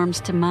Christy's arms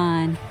to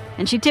mine,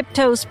 and she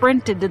tiptoe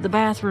sprinted to the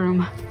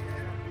bathroom.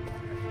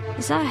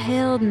 As I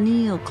held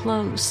Neil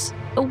close,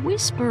 a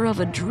whisper of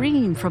a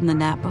dream from the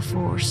night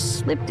before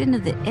slipped into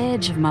the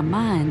edge of my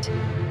mind.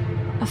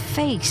 A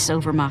face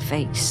over my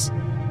face.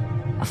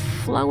 A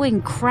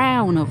flowing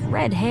crown of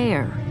red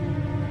hair.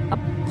 A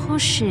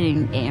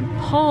pushing and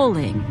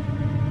pulling.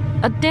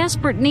 A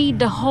desperate need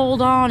to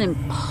hold on and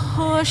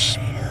push.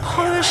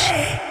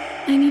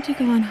 I need to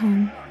go on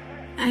home.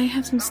 I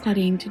have some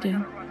studying to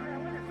do.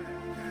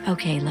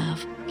 Okay,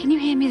 love. Can you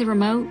hand me the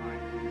remote?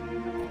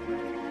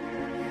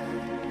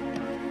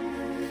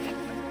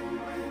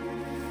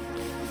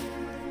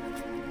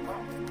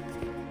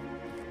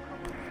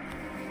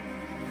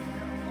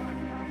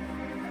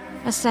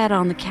 I sat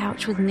on the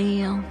couch with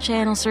Neil,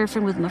 channel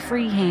surfing with my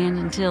free hand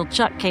until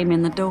Chuck came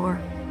in the door.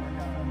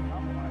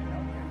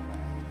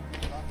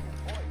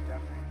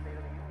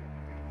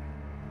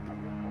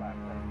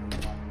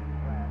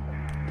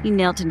 He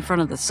knelt in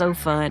front of the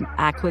sofa, and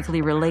I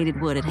quickly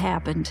related what had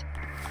happened.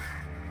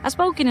 I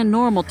spoke in a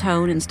normal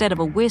tone instead of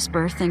a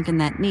whisper, thinking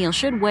that Neil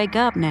should wake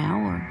up now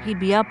or he'd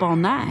be up all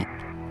night.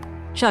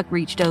 Chuck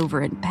reached over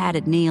and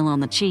patted Neil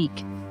on the cheek.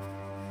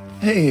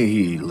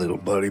 Hey, little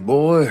buddy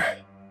boy.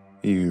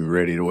 You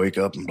ready to wake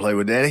up and play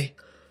with Daddy?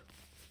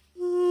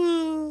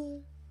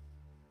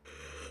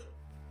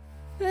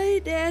 Hey,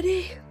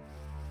 Daddy.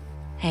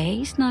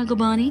 Hey, Snuggle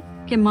Bunny.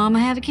 Can Mama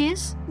have a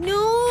kiss?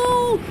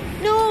 No!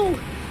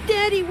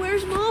 Daddy,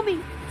 where's Mommy?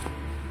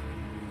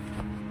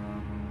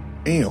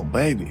 Neil,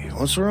 baby,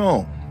 what's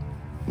wrong?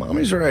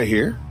 Mommy's right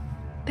here.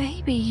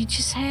 Baby, you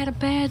just had a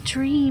bad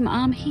dream.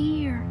 I'm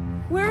here.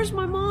 Where's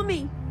my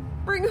Mommy?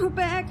 Bring her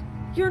back.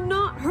 You're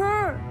not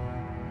her.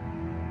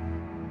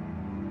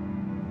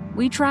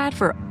 We tried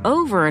for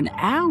over an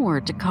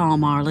hour to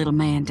calm our little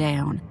man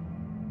down.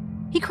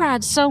 He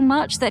cried so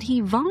much that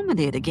he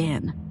vomited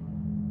again.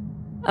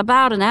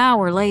 About an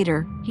hour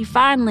later, he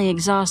finally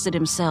exhausted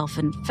himself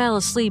and fell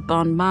asleep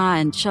on my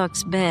and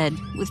Chuck's bed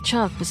with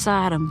Chuck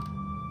beside him.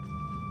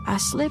 I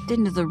slipped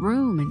into the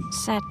room and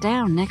sat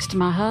down next to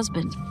my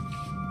husband.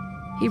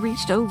 He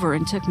reached over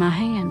and took my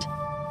hand.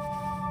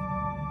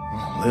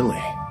 Oh,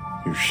 Lily,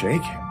 you're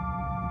shaking.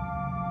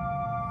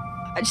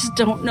 I just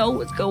don't know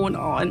what's going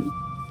on.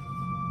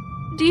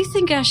 Do you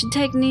think I should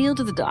take Neil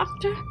to the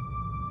doctor?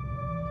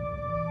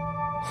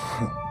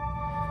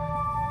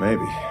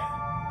 Maybe.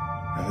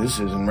 Now, this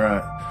isn't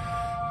right.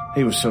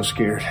 He was so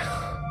scared.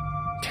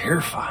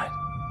 Terrified.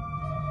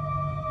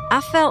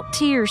 I felt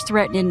tears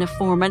threatening to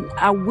form, and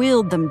I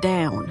willed them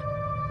down.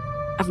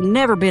 I've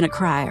never been a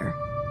crier.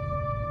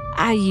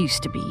 I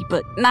used to be,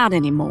 but not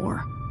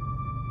anymore.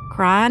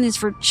 Crying is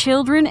for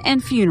children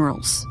and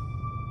funerals.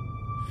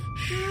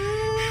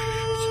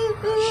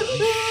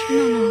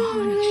 No,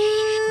 honey.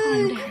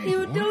 Calm down.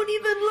 You don't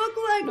even look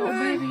like No,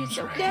 her. baby, it's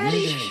okay.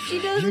 Daddy,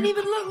 she doesn't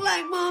even look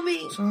like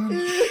Mommy.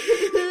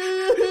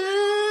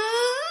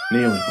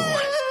 Neely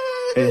boy,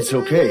 it's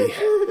okay.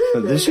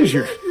 This is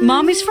your...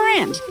 Mommy's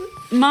friend.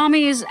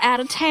 Mommy is out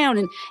of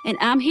town, and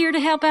I'm here to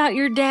help out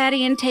your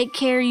daddy and take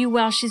care of you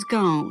while she's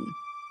gone.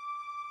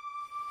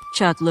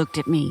 Chuck looked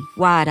at me,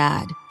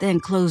 wide-eyed, then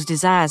closed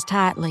his eyes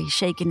tightly,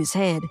 shaking his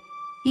head.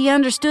 He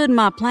understood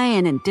my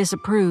plan and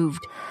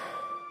disapproved.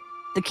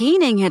 The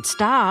keening had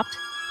stopped.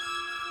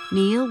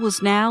 Neil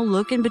was now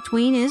looking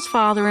between his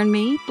father and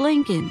me,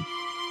 blinking.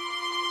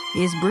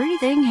 His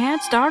breathing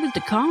had started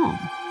to calm.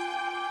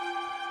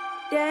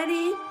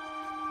 Daddy?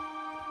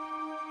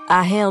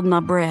 I held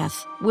my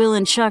breath,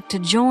 willing Chuck to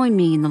join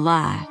me in the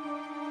lie.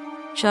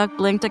 Chuck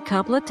blinked a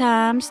couple of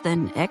times,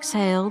 then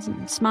exhaled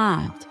and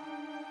smiled.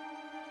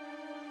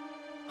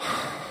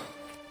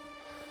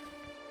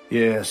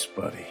 Yes,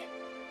 buddy.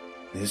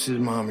 This is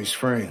Mommy's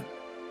friend.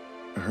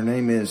 Her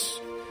name is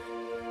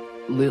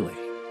Lily.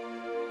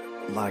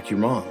 Like your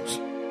mom's.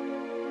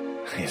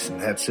 Isn't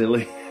that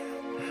silly?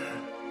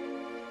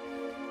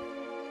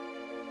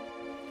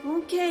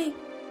 Okay.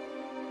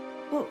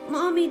 Well,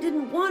 Mommy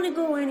didn't want to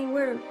go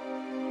anywhere.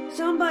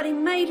 Somebody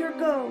made her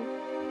go.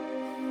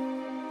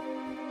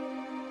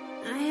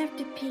 I have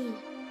to pee.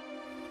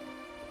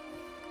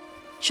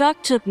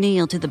 Chuck took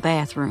Neil to the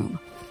bathroom.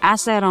 I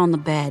sat on the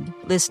bed,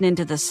 listening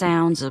to the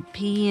sounds of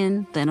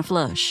peeing, then a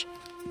flush.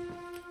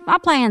 My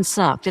plan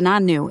sucked, and I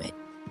knew it.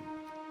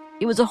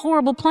 It was a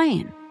horrible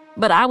plan,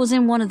 but I was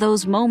in one of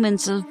those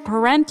moments of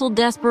parental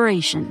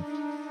desperation.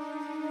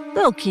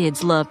 Little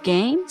kids love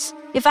games.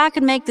 If I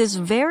could make this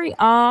very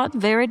odd,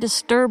 very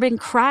disturbing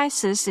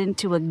crisis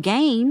into a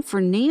game for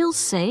Neil's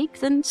sake,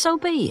 then so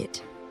be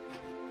it.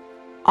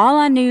 All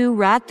I knew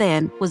right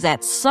then was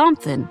that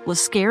something was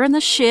scaring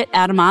the shit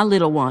out of my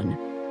little one.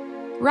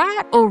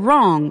 Right or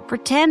wrong,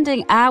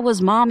 pretending I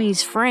was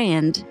Mommy's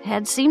friend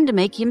had seemed to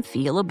make him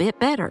feel a bit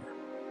better.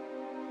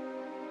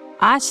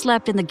 I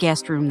slept in the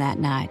guest room that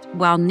night,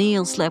 while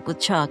Neil slept with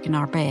Chuck in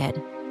our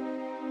bed.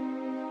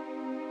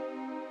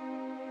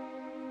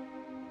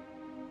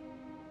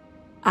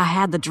 I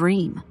had the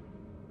dream.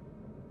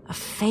 A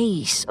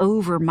face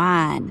over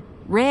mine,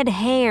 red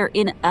hair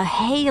in a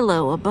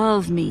halo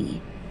above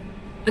me,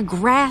 a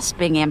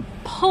grasping and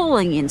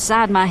pulling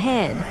inside my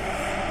head.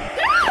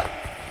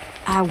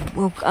 I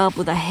woke up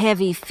with a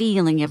heavy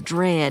feeling of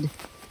dread.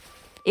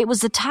 It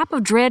was the type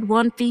of dread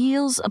one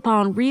feels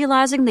upon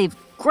realizing they've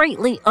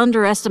greatly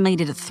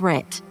underestimated a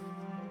threat.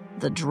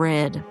 The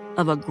dread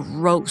of a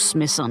gross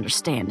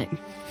misunderstanding.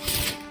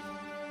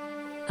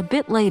 A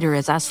bit later,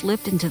 as I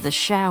slipped into the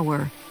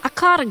shower, I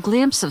caught a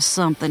glimpse of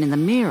something in the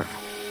mirror.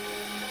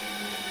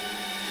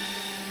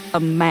 A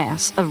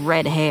mass of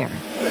red hair.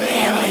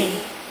 Lily!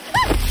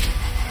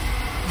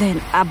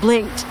 Then I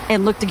blinked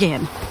and looked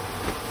again.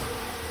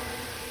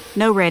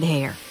 No red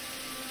hair.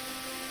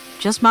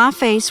 Just my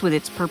face with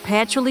its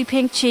perpetually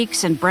pink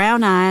cheeks and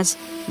brown eyes,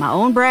 my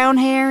own brown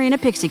hair in a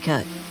pixie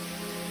cut.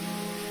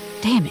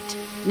 Damn it,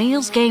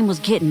 Neil's game was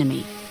getting to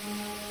me.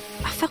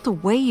 I felt a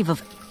wave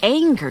of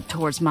anger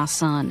towards my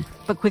son,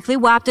 but quickly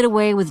wiped it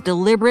away with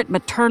deliberate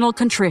maternal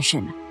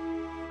contrition.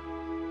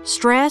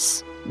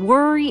 Stress,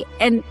 worry,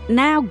 and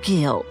now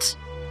guilt.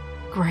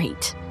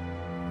 Great.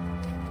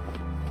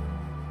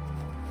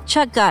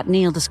 Chuck got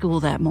Neil to school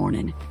that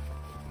morning.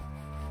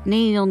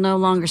 Neil no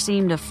longer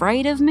seemed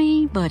afraid of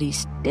me, but he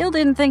still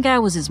didn't think I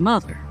was his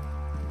mother.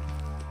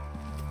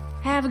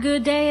 Have a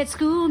good day at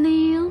school,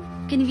 Neil.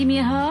 Can you give me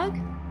a hug?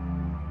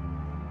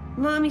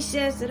 Mommy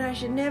says that I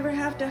should never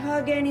have to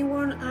hug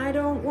anyone I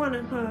don't want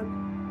to hug.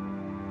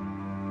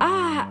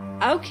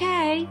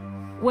 Okay.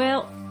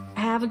 Well,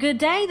 have a good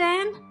day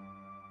then.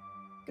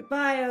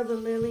 Goodbye, Other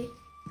Lily.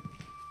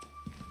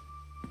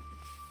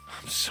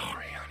 I'm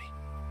sorry, honey.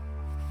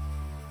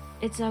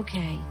 It's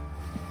okay.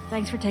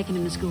 Thanks for taking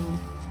him to school.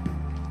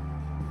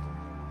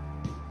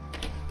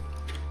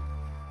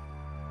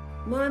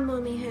 My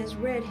mommy has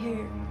red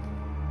hair.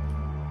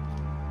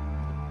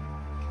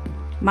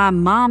 My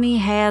mommy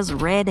has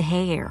red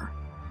hair.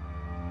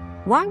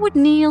 Why would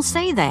Neil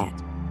say that?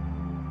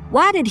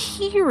 Why did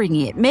hearing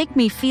it make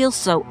me feel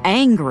so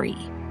angry?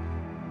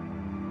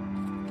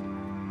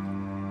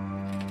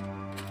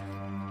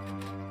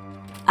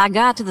 I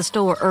got to the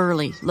store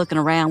early, looking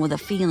around with a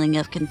feeling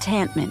of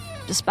contentment,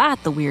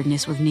 despite the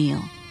weirdness with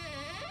Neil.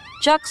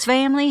 Chuck's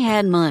family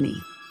had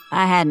money.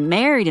 I hadn't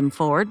married him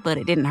for it, but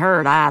it didn't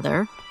hurt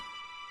either.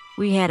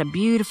 We had a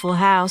beautiful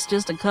house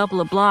just a couple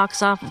of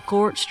blocks off of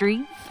Court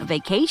Street, a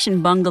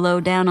vacation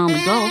bungalow down on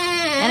the Gulf,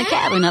 and a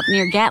cabin up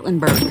near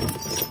Gatlinburg.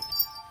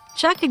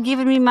 Chuck had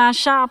given me my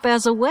shop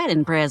as a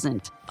wedding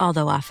present,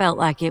 although I felt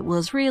like it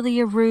was really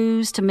a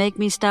ruse to make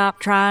me stop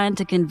trying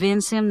to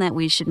convince him that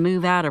we should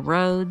move out of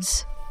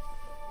Rhodes.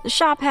 The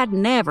shop had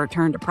never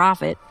turned a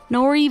profit,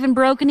 nor even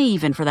broken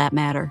even for that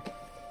matter.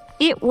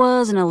 It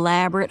was an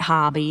elaborate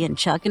hobby, and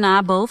Chuck and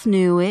I both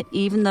knew it,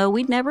 even though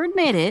we'd never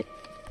admit it.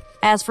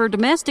 As for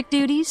domestic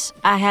duties,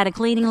 I had a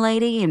cleaning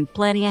lady and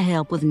plenty of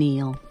help with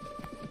Neil.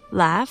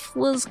 Life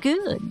was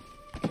good.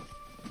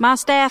 My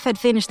staff had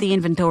finished the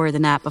inventory the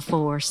night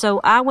before,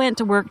 so I went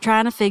to work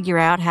trying to figure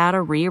out how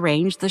to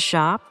rearrange the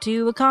shop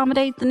to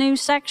accommodate the new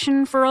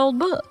section for old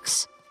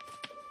books.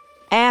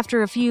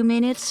 After a few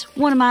minutes,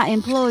 one of my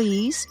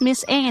employees,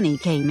 Miss Annie,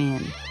 came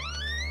in.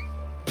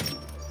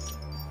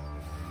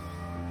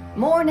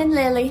 Morning,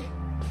 Lily.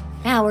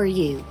 How are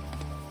you?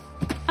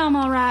 I'm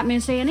all right,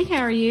 Miss Annie.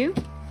 How are you?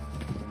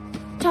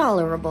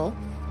 Tolerable.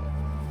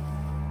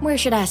 Where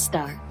should I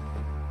start?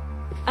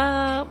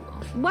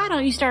 Why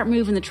don't you start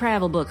moving the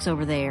travel books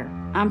over there?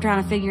 I'm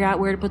trying to figure out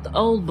where to put the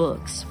old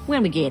books,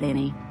 when we get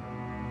any.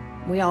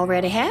 We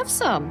already have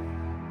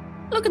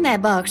some. Look in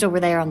that box over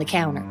there on the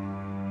counter.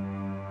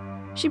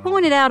 She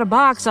pointed out a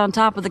box on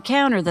top of the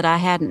counter that I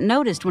hadn't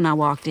noticed when I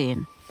walked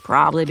in.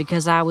 Probably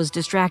because I was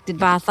distracted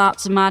by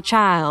thoughts of my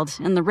child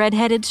and the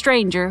red-headed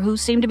stranger who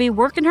seemed to be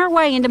working her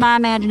way into my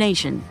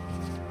imagination.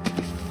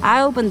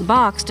 I opened the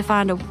box to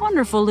find a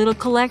wonderful little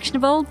collection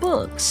of old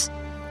books.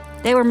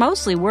 They were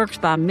mostly works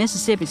by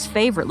Mississippi's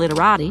favorite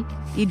literati,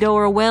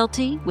 Eudora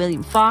Welty,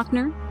 William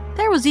Faulkner.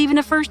 There was even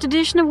a first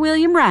edition of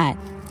William Wright.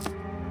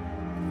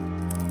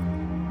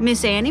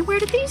 Miss Annie, where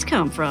did these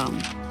come from?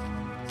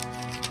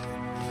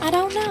 I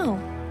don't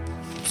know.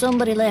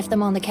 Somebody left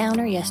them on the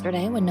counter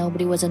yesterday when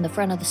nobody was in the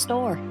front of the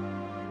store.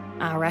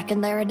 I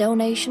reckon they're a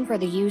donation for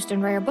the used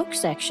and rare book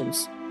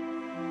sections.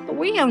 But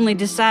we only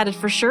decided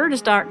for sure to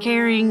start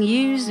carrying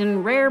used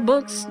and rare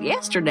books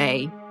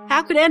yesterday.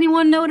 How could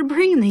anyone know to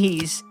bring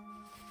these?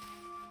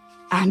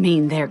 I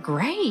mean, they're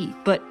great,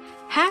 but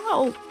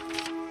how?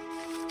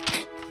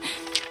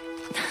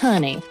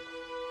 Honey,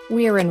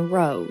 we're in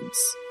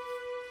Rhodes.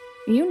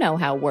 You know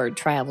how word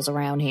travels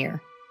around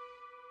here.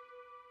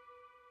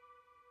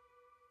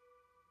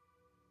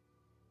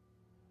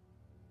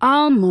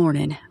 All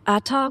morning, I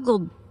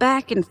toggled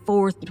back and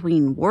forth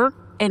between work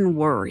and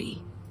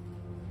worry.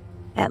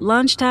 At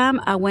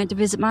lunchtime, I went to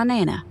visit my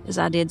Nana, as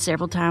I did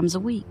several times a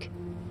week.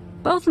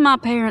 Both of my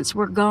parents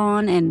were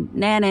gone, and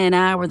Nana and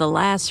I were the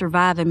last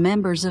surviving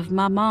members of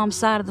my mom's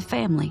side of the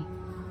family.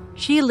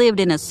 She lived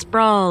in a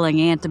sprawling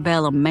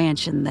antebellum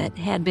mansion that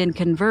had been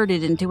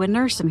converted into a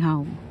nursing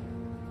home.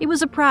 It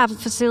was a private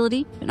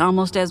facility and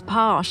almost as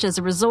posh as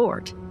a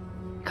resort.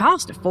 It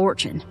cost a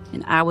fortune,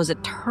 and I was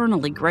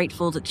eternally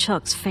grateful to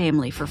Chuck's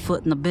family for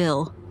footing the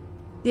bill.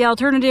 The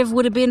alternative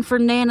would have been for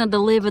Nana to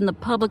live in the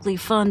publicly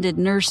funded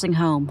nursing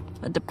home,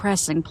 a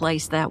depressing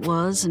place that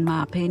was, in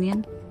my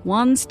opinion.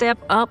 One step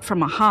up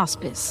from a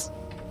hospice.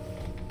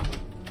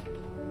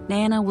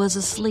 Nana was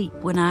asleep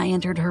when I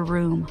entered her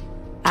room.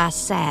 I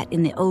sat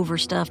in the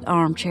overstuffed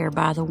armchair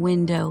by the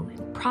window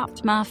and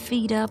propped my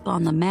feet up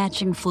on the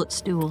matching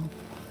footstool.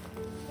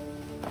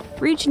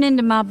 Reaching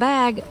into my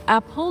bag,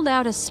 I pulled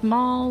out a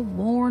small,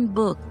 worn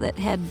book that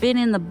had been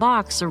in the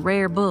box of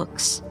rare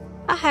books.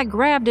 I had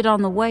grabbed it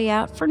on the way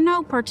out for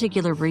no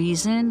particular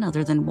reason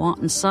other than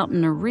wanting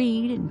something to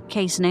read in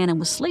case Nana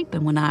was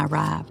sleeping when I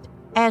arrived,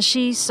 as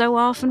she so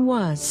often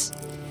was.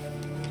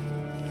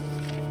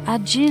 I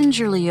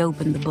gingerly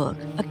opened the book,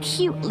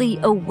 acutely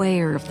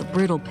aware of the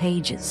brittle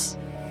pages.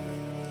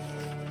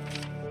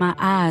 My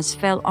eyes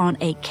fell on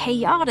a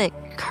chaotic,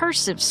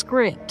 cursive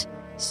script,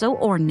 so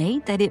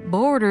ornate that it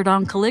bordered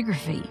on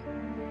calligraphy.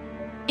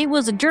 It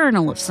was a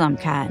journal of some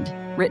kind,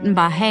 written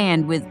by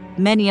hand with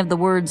many of the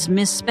words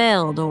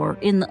misspelled or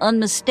in the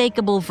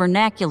unmistakable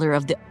vernacular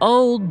of the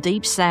old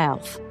Deep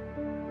South.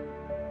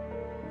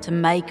 To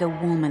make a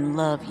woman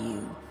love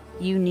you,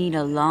 you need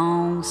a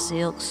long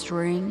silk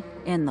string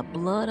and the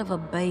blood of a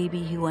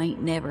baby who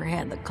ain't never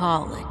had the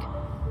colic.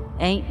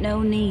 Ain't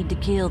no need to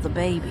kill the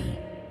baby.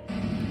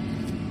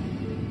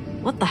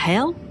 What the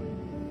hell?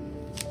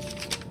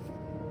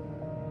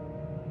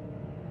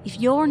 If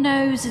your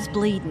nose is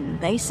bleeding,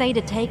 they say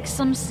to take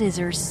some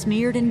scissors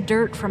smeared in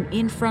dirt from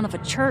in front of a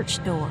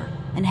church door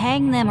and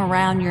hang them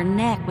around your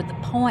neck with the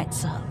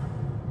points up.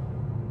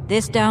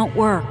 This don't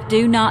work.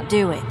 Do not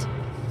do it.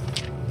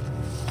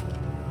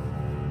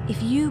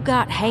 If you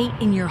got hate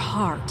in your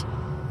heart,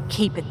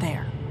 keep it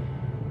there.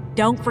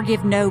 Don't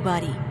forgive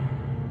nobody.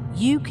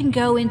 You can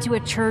go into a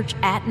church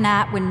at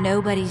night when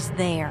nobody's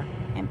there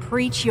and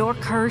preach your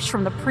curse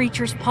from the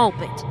preacher's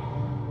pulpit.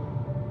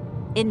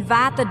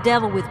 Invite the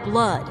devil with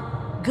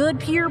blood, good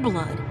pure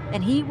blood,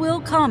 and he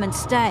will come and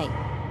stay.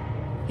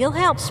 He'll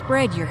help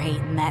spread your hate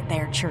in that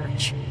there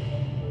church.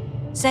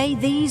 Say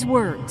these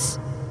words.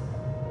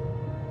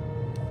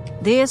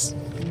 This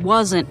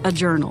wasn't a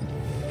journal.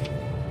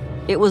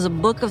 It was a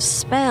book of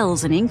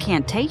spells and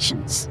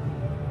incantations.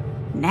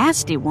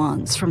 Nasty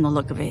ones from the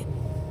look of it.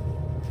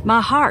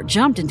 My heart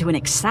jumped into an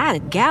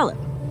excited gallop.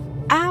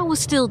 I was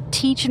still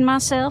teaching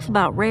myself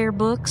about rare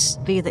books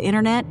via the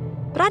internet,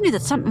 but I knew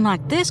that something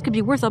like this could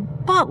be worth a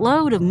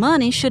buttload of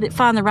money should it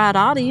find the right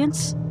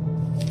audience.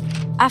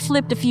 I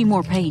flipped a few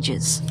more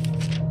pages.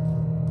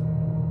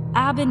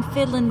 I've been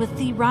fiddling with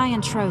the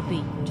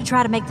Ryan-tropy to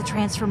try to make the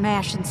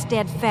transformation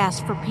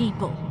steadfast for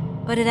people,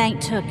 but it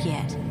ain't took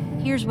yet.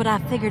 Here's what I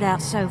figured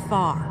out so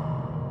far.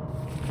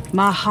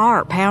 My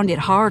heart pounded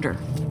harder.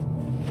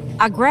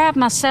 I grabbed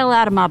my cell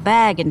out of my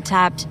bag and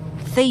typed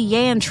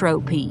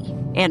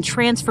Theantropy and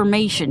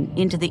transformation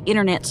into the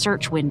internet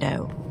search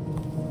window.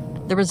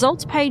 The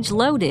results page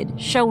loaded,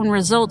 showing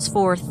results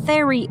for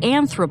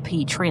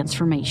Therianthropy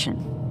transformation.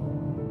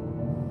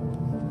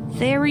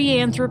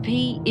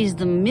 Therianthropy is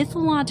the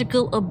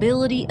mythological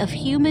ability of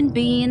human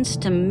beings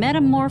to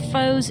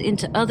metamorphose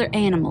into other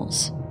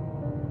animals.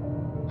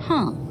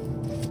 Huh.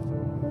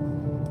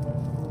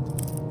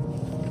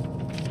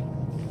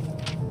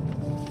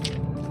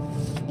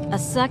 A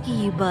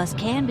succubus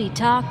can be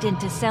talked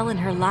into selling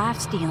her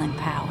life-stealing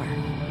power.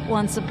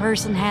 Once a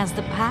person has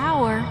the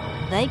power,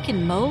 they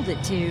can mold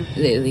it to...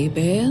 Lily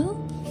Bell?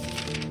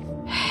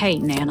 Hey,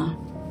 Nana.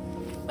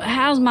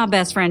 How's my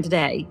best friend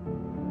today?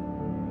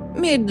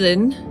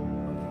 Midland.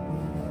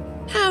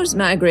 How's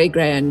my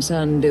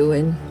great-grandson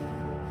doing?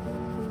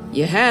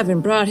 You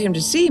haven't brought him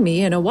to see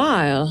me in a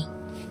while.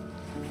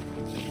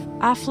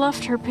 I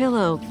fluffed her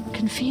pillow,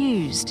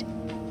 confused.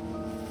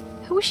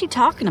 Who was she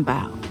talking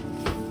about?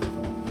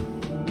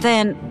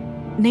 Then,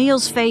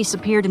 Neil's face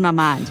appeared in my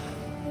mind.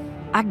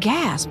 I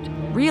gasped,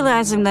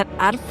 realizing that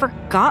I'd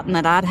forgotten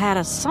that I'd had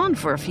a son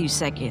for a few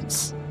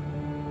seconds.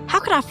 How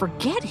could I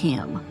forget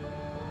him?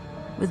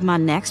 With my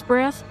next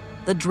breath,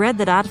 The dread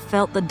that I'd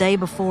felt the day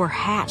before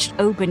hatched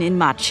open in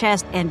my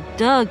chest and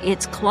dug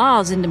its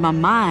claws into my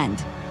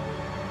mind.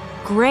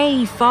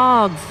 Gray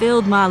fog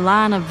filled my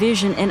line of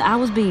vision, and I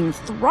was being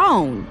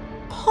thrown,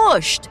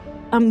 pushed.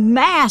 A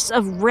mass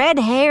of red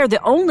hair,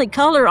 the only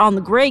color on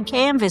the gray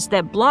canvas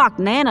that blocked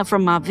Nana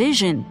from my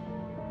vision.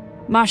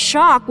 My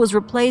shock was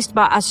replaced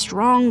by a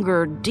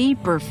stronger,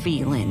 deeper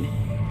feeling.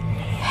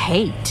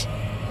 Hate.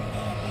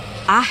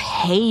 I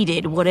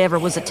hated whatever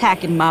was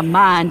attacking my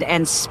mind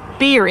and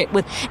spirit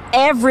with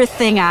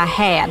everything I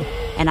had,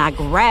 and I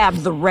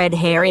grabbed the red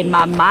hair in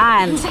my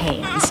mind's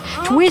hands,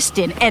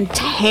 twisting and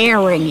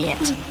tearing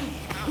it.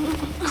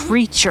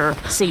 Creature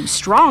seemed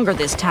stronger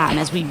this time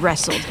as we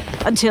wrestled,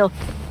 until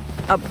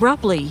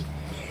abruptly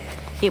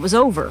it was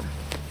over,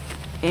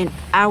 and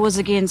I was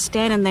again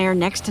standing there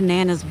next to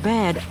Nana's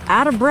bed,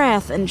 out of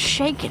breath and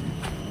shaking.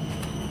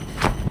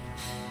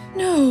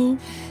 No.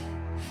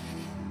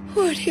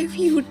 What have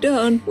you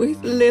done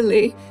with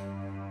Lily?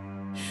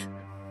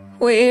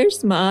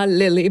 Where's my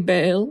Lily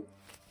Bell?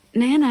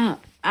 Nana,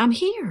 I'm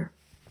here.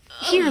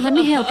 Here, let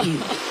me help you.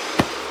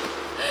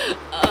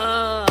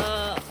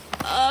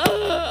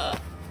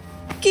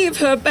 Give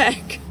her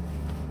back.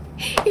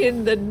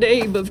 In the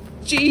name of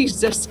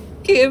Jesus,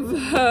 give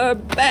her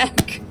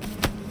back.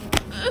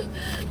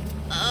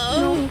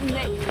 No,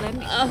 let me.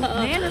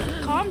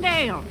 Nana, calm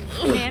down.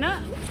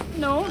 Nana,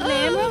 no,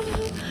 Nana.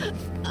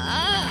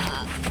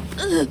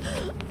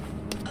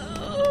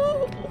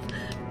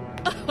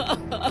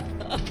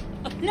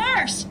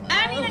 Nurse!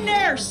 I need a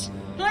nurse!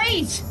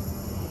 Please!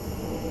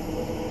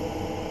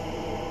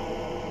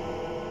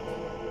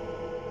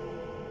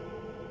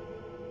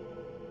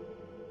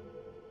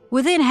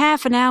 Within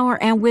half an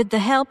hour, and with the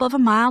help of a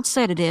mild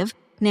sedative,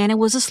 Nana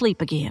was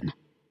asleep again.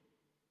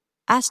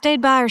 I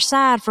stayed by her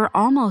side for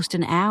almost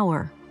an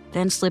hour,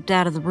 then slipped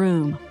out of the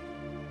room.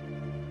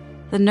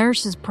 The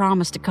nurses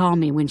promised to call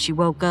me when she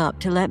woke up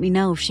to let me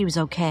know if she was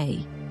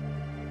okay.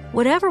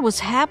 Whatever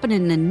was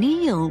happening to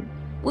Neil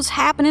was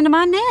happening to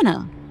my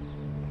Nana.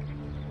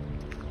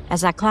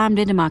 As I climbed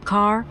into my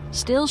car,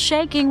 still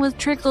shaking with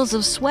trickles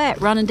of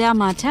sweat running down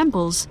my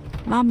temples,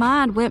 my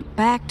mind went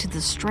back to the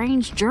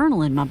strange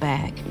journal in my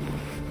bag.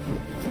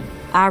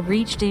 I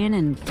reached in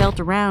and felt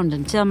around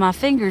until my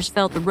fingers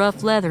felt the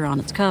rough leather on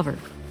its cover.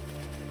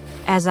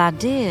 As I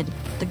did,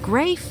 the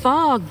gray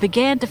fog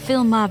began to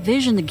fill my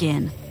vision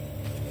again,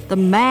 the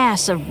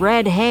mass of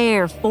red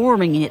hair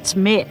forming in its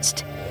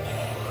midst.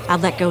 I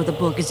let go of the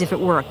book as if it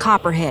were a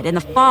copperhead, and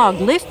the fog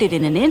lifted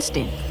in an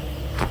instant.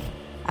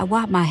 I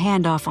wiped my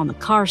hand off on the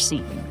car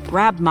seat and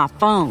grabbed my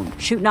phone,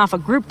 shooting off a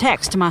group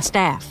text to my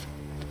staff.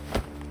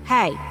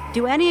 Hey,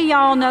 do any of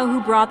y'all know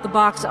who brought the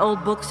box of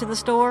old books to the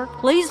store?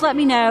 Please let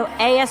me know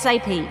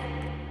ASAP.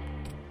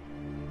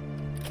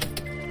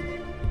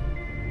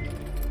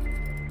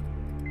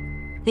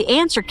 The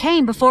answer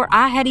came before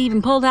I had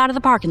even pulled out of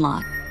the parking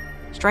lot.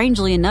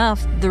 Strangely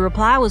enough, the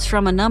reply was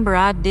from a number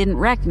I didn't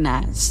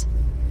recognize.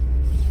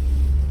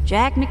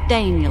 Jack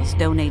McDaniels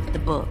donated the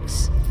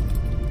books.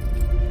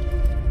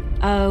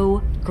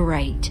 Oh,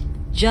 great.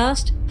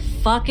 Just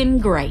fucking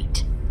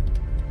great.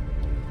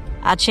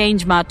 I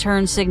changed my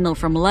turn signal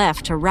from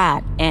left to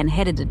right and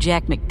headed to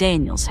Jack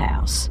McDaniels'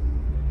 house.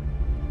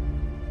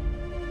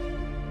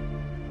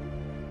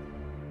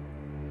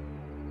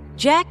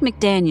 Jack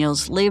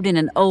McDaniels lived in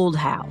an old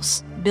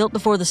house, built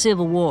before the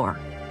Civil War.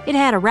 It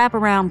had a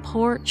wraparound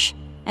porch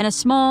and a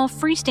small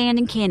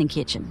freestanding canning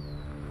kitchen.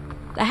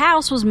 The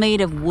house was made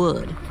of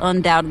wood,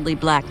 undoubtedly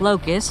black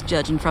locust,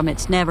 judging from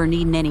its never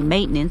needing any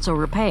maintenance or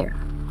repair.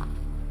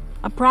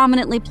 A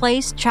prominently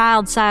placed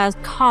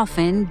child-sized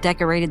coffin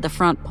decorated the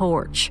front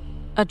porch,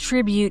 a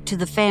tribute to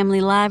the family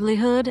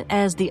livelihood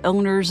as the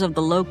owners of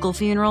the local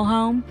funeral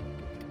home.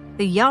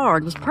 The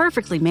yard was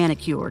perfectly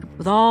manicured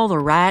with all the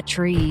right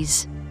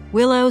trees,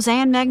 willows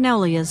and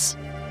magnolias.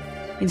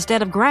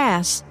 Instead of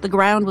grass, the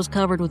ground was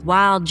covered with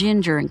wild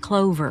ginger and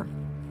clover.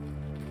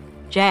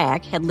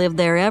 Jack had lived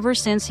there ever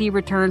since he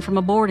returned from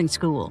a boarding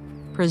school,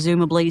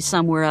 presumably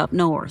somewhere up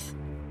north.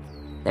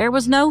 There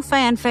was no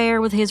fanfare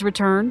with his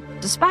return,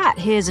 despite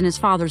his and his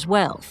father's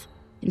wealth.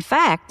 In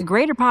fact, the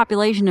greater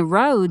population of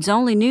Rhodes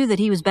only knew that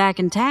he was back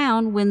in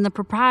town when the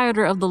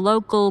proprietor of the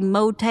local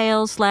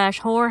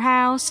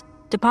motel/whorehouse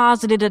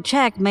deposited a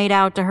check made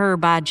out to her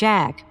by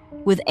Jack,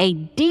 with a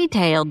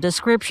detailed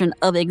description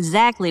of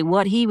exactly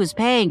what he was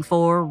paying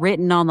for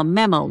written on the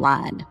memo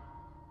line.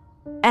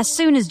 As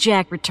soon as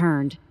Jack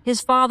returned,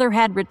 his father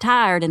had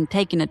retired and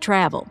taken to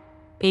travel.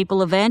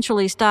 People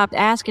eventually stopped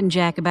asking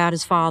Jack about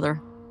his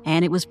father,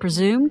 and it was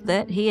presumed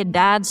that he had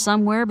died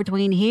somewhere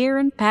between here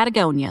and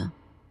Patagonia.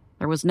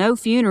 There was no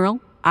funeral,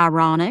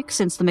 ironic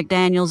since the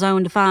McDaniels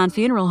owned a fine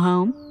funeral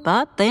home,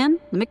 but then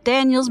the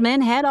McDaniels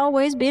men had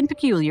always been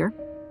peculiar.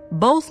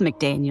 Both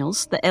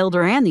McDaniels, the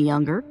elder and the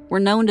younger, were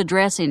known to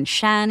dress in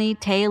shiny,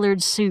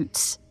 tailored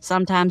suits,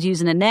 sometimes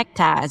using a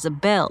necktie as a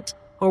belt,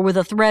 or with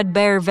a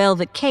threadbare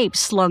velvet cape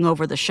slung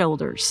over the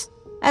shoulders.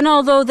 And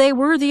although they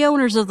were the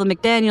owners of the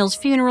McDaniels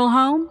funeral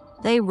home,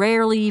 they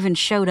rarely even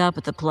showed up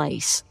at the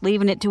place,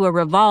 leaving it to a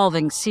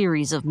revolving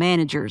series of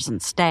managers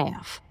and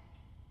staff.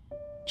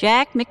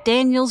 Jack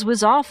McDaniels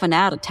was off and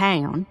out of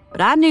town,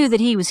 but I knew that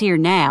he was here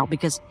now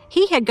because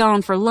he had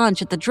gone for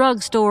lunch at the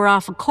drugstore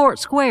off of Court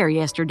Square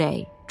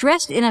yesterday,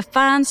 dressed in a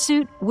fine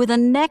suit with a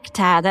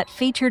necktie that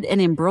featured an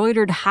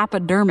embroidered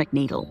hypodermic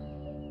needle.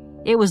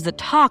 It was the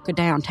talk of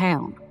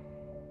downtown.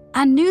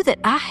 I knew that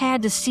I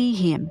had to see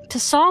him to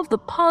solve the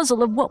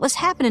puzzle of what was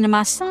happening to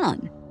my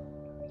son,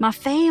 my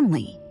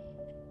family.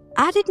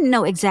 I didn't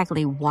know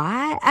exactly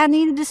why I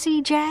needed to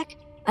see Jack.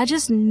 I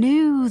just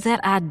knew that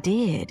I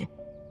did.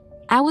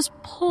 I was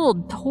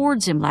pulled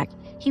towards him like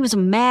he was a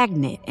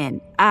magnet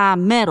and I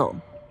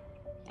metal.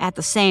 At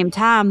the same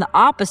time, the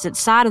opposite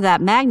side of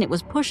that magnet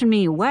was pushing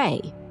me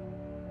away.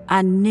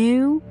 I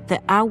knew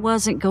that I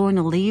wasn't going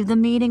to leave the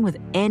meeting with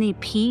any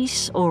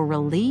peace or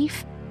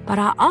relief, but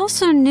I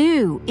also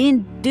knew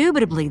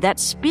indubitably that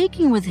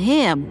speaking with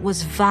him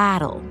was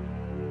vital.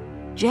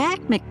 Jack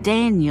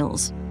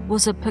McDaniels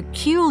was a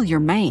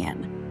peculiar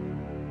man.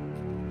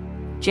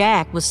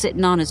 Jack was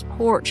sitting on his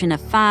porch in a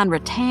fine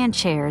rattan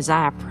chair as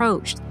I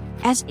approached,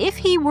 as if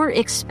he were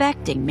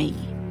expecting me.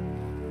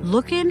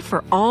 Looking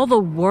for all the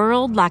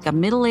world like a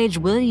middle-aged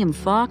William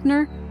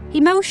Faulkner, he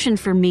motioned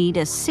for me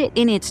to sit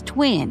in its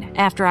twin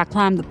after I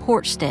climbed the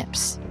porch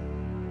steps.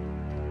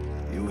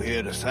 You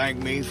here to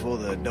thank me for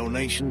the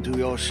donation to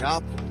your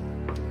shop?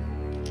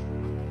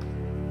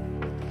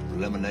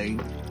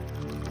 Lemonade?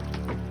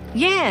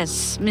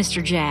 Yes,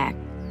 Mr. Jack.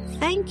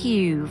 Thank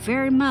you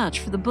very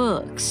much for the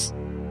books.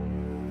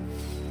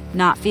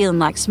 Not feeling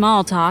like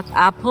small talk,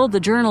 I pulled the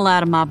journal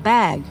out of my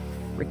bag,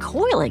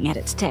 recoiling at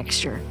its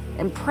texture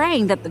and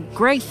praying that the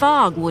gray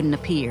fog wouldn't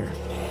appear.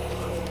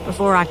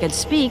 Before I could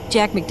speak,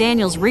 Jack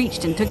McDaniels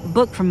reached and took the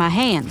book from my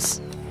hands.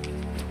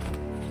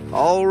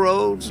 All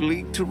roads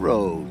lead to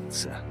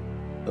Rhodes,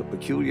 a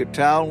peculiar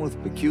town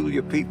with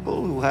peculiar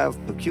people who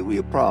have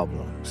peculiar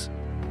problems.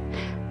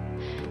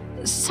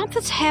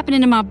 Something's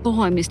happening to my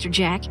boy, Mr.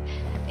 Jack.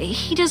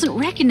 He doesn't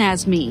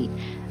recognize me.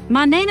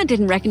 My Nana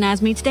didn't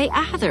recognize me today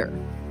either.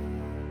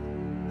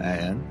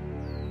 And?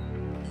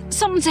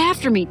 Something's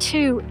after me,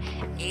 too.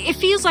 It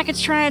feels like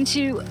it's trying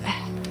to...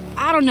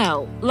 I don't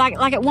know,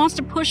 like it wants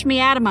to push me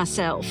out of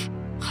myself.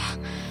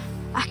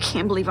 I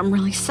can't believe I'm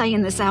really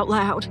saying this out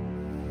loud.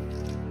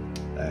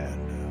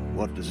 And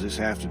what does this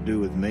have to do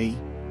with me?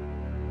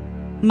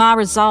 My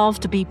resolve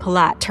to be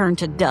polite turned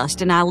to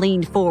dust, and I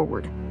leaned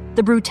forward.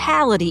 The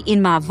brutality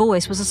in my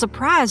voice was a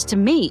surprise to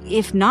me,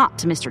 if not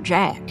to Mr.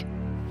 Jack.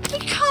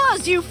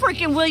 Because, you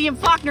freaking William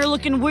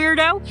Faulkner-looking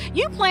weirdo,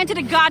 you planted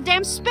a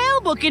goddamn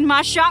spellbook in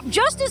my shop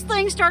just as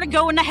things started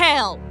going to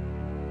hell.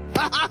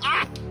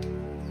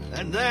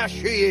 And there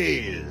she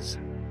is.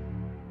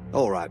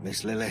 All right,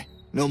 Miss Lily.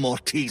 No more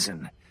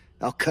teasing.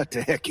 I'll cut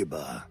to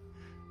Hecuba.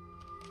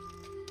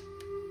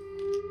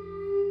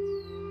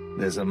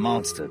 There's a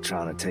monster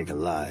trying to take a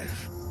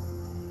life.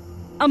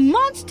 A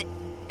monster?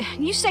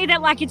 You say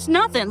that like it's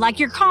nothing, like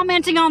you're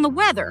commenting on the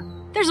weather.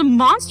 There's a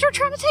monster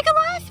trying to take a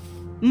life?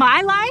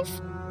 My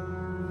life?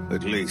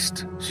 At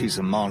least, she's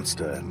a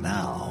monster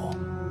now.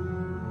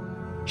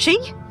 She?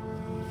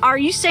 Are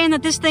you saying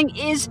that this thing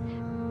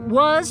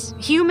was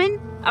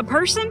human? A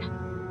person?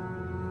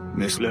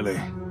 Miss Lily,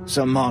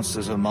 some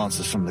monsters are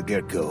monsters from the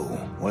get-go,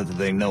 whether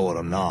they know it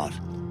or not.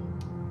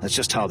 That's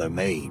just how they're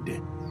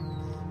made.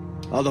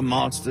 Other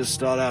monsters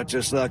start out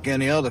just like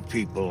any other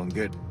people and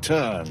get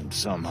turned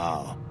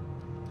somehow.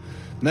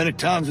 Many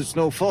times it's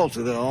no fault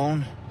of their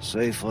own,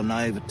 save for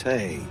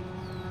naivete.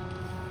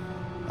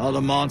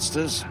 Other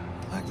monsters,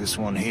 like this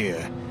one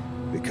here,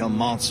 become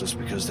monsters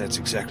because that's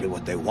exactly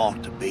what they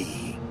want to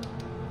be.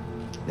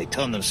 They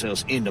turn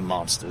themselves into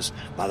monsters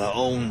by their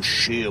own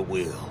sheer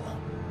will.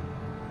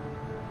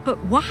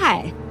 But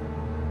why?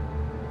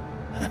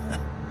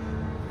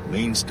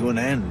 Means to an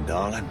end,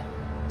 darling.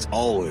 It's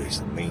always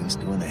the means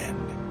to an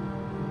end.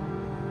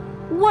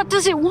 What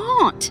does it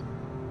want?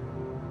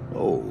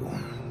 Oh,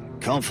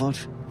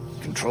 comfort,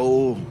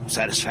 control,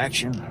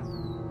 satisfaction.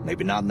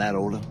 Maybe not in that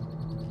order.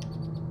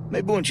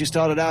 Maybe when she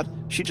started out,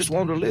 she just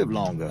wanted to live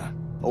longer,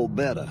 or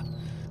better.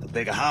 A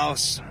bigger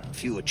house,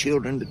 fewer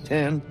children to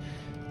tend.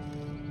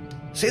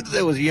 Say that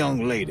there was a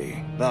young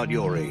lady, about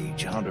your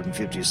age,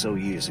 150 or so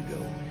years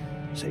ago.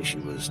 Say she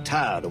was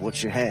tired of what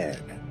she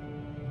had.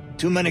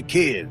 Too many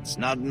kids,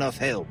 not enough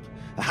help.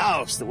 A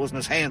house that wasn't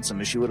as handsome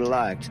as she would have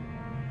liked.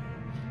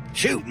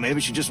 Shoot,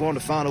 maybe she just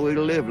wanted to find a way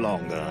to live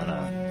longer and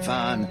a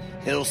fine,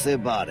 healthy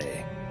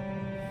body.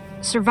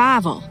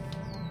 Survival.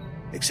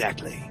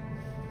 Exactly.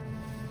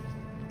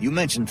 You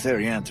mentioned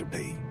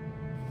therianthropy.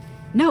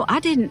 No, I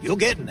didn't. You're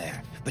getting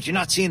there, but you're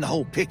not seeing the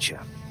whole picture.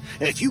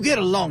 If you get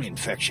a lung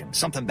infection,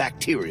 something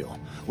bacterial,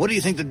 what do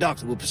you think the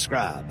doctor will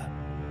prescribe?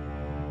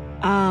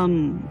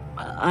 An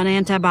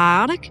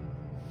antibiotic?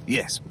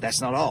 Yes, but that's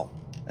not all.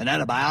 An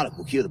antibiotic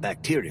will cure the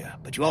bacteria,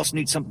 but you also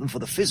need something for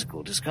the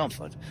physical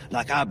discomfort,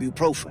 like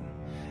ibuprofen.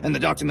 And the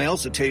doctor may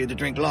also tell you to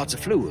drink lots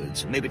of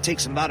fluids, maybe take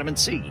some vitamin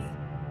C.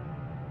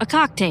 A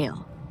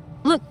cocktail.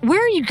 Look,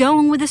 where are you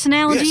going with this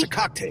analogy? Yes, a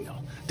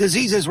cocktail.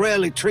 Disease is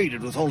rarely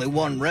treated with only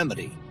one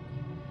remedy.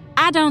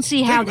 I don't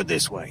see how... Think of it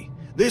this way.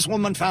 This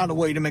woman found a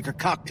way to make a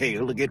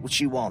cocktail to get what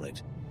she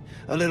wanted.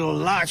 A little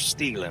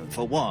life-stealing,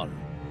 for one.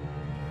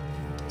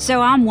 So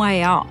I'm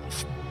way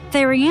off.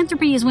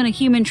 Therianthropy is when a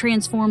human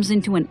transforms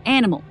into an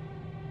animal.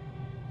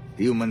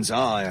 Humans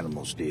are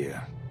animals,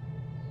 dear.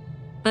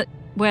 But,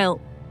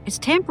 well, it's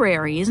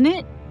temporary, isn't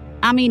it?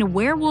 I mean, a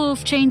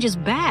werewolf changes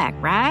back,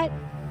 right?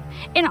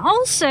 And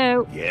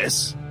also...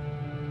 Yes?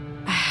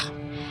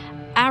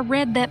 I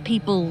read that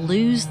people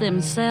lose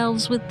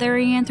themselves with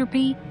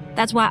therianthropy.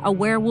 That's why a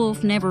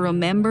werewolf never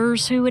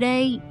remembers who it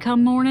ate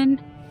come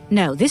morning.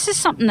 No, this is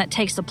something that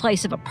takes the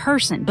place of a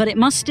person, but it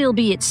must still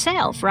be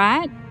itself,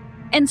 right?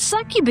 And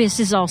succubus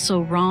is also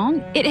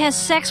wrong. It has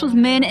sex with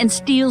men and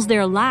steals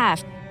their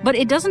life, but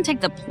it doesn't take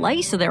the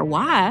place of their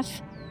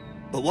wife.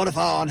 But what if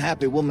our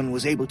unhappy woman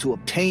was able to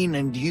obtain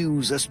and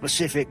use a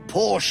specific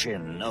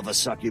portion of a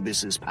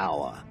succubus's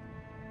power?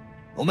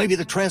 Or maybe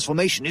the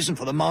transformation isn't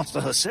for the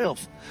monster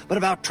herself, but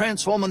about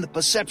transforming the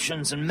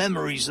perceptions and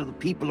memories of the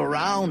people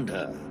around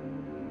her.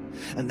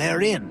 And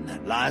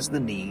therein lies the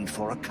need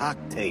for a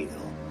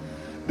cocktail.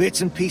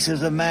 Bits and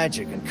pieces of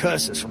magic and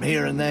curses from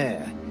here and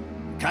there.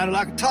 Kind of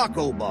like a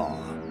taco bar.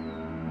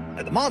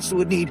 Now, the monster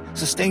would need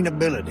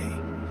sustainability.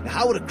 Now,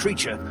 how would a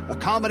creature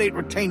accommodate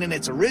retaining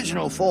its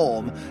original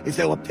form if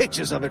there were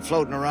pictures of it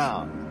floating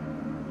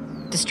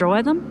around?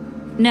 Destroy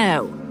them?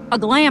 No, a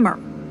glamour.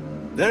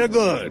 Very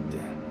good.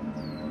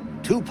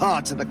 2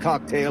 parts of the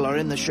cocktail are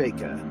in the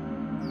shaker.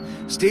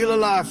 Steal a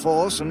life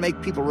force and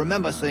make people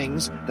remember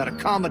things that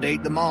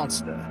accommodate the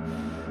monster.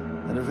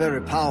 And a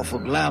very powerful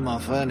glamour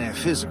for any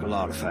physical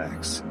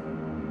artifacts.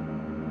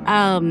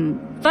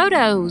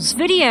 Photos,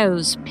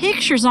 videos,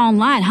 pictures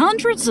online,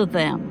 hundreds of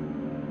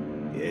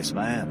them. Yes,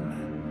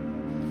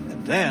 ma'am.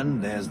 And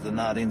then there's the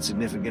not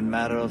insignificant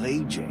matter of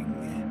aging.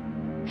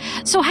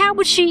 So how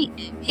would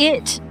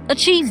it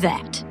achieve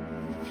that?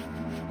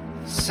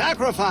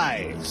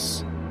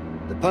 Sacrifice!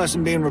 The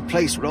person being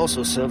replaced would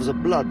also serve as a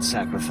blood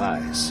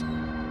sacrifice.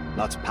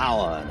 Lots of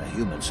power in a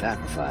human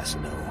sacrifice,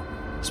 you know.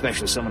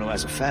 Especially someone who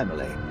has a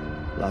family.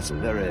 Lots of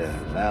very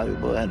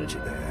valuable energy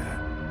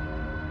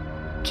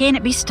there. Can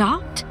it be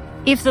stopped?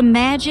 If the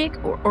magic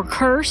or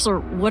curse or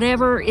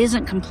whatever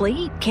isn't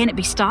complete, can it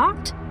be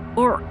stopped?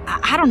 Or,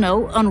 I don't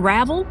know,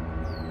 unravel?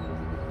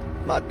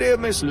 My dear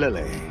Miss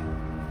Lily,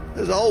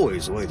 there's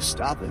always a way to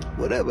stop it,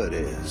 whatever it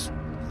is.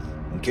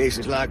 In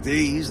cases like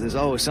these, there's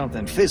always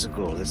something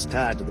physical that's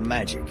tied to the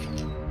magic.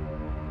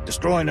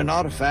 Destroying an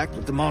artifact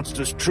with the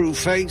monster's true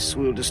face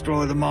will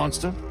destroy the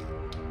monster.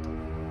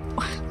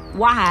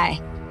 Why?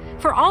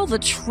 For all the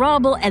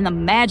trouble and the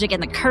magic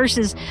and the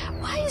curses,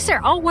 why is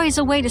there always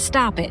a way to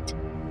stop it?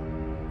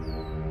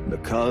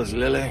 Because,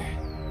 Lily,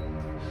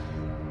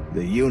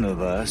 the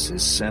universe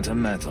is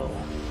sentimental.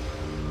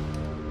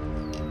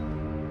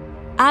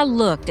 I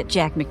looked at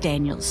Jack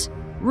McDaniels.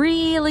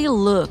 Really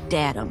looked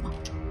at him.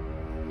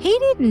 He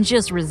didn't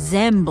just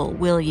resemble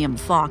William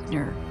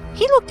Faulkner.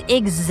 He looked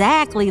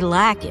exactly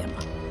like him.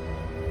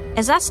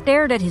 As I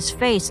stared at his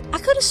face, I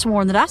could have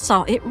sworn that I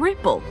saw it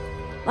ripple,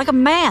 like a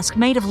mask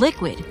made of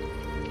liquid.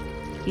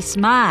 He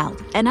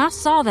smiled, and I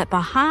saw that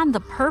behind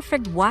the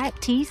perfect white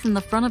teeth in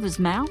the front of his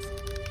mouth,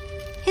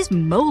 his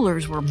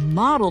molars were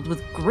mottled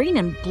with green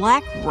and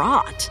black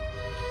rot.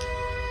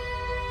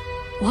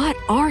 What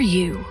are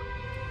you?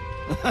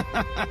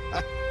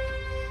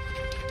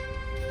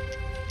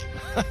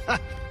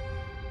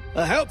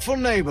 A helpful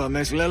neighbor,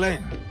 Miss Lily.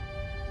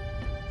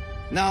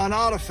 Now, an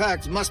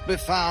artifact must be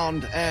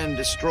found and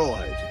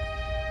destroyed.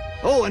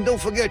 Oh, and don't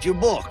forget your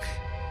book.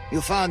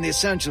 You'll find the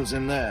essentials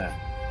in there.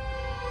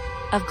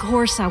 Of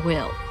course I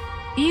will.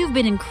 You've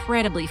been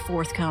incredibly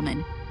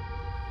forthcoming.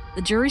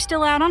 The jury's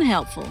still out on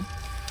helpful.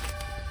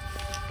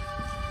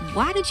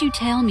 Why did you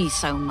tell me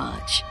so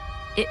much?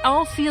 It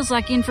all feels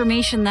like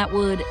information that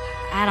would,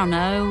 I don't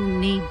know,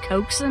 need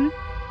coaxing.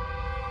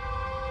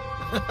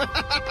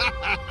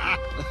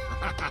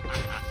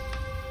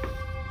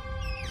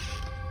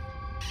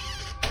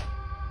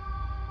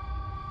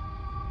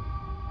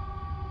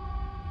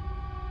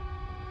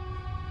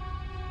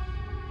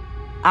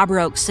 I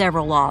broke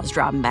several laws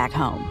driving back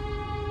home.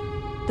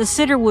 The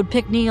sitter would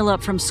pick Neil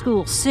up from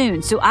school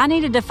soon, so I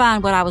needed to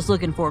find what I was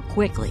looking for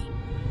quickly.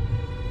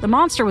 The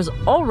monster was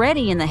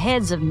already in the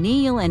heads of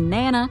Neil and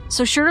Nana,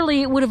 so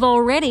surely it would have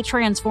already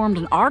transformed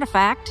an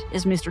artifact,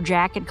 as Mr.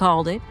 Jack had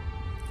called it.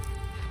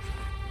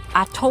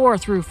 I tore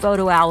through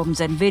photo albums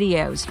and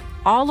videos,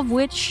 all of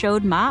which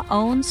showed my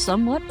own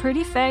somewhat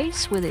pretty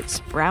face with its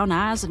brown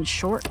eyes and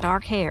short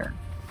dark hair.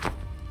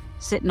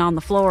 Sitting on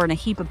the floor in a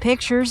heap of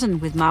pictures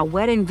and with my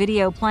wedding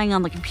video playing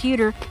on the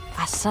computer,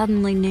 I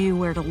suddenly knew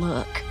where to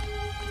look.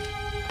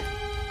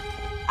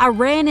 I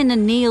ran into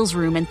Neil's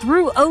room and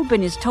threw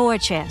open his toy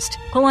chest,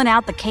 pulling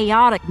out the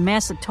chaotic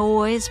mess of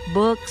toys,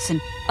 books, and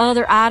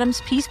other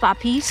items piece by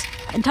piece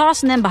and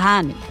tossing them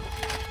behind me.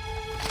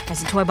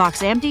 As the toy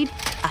box emptied,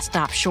 I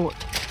stopped short.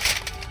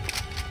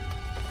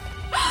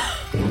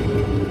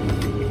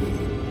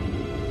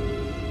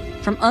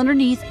 From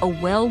underneath a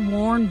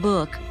well-worn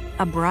book,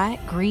 a bright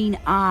green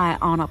eye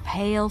on a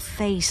pale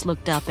face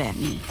looked up at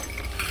me.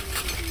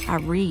 I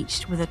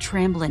reached with a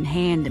trembling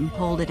hand and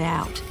pulled it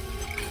out.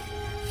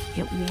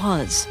 It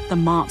was the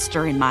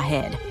monster in my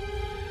head.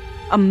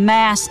 A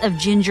mass of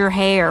ginger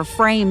hair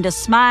framed a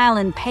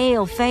smiling,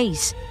 pale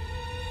face.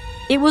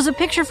 It was a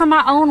picture from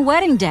my own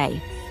wedding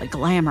day, but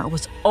glamour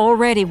was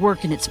already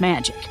working its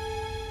magic.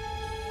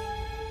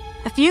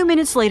 A few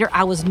minutes later,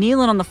 I was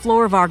kneeling on the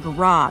floor of our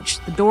garage,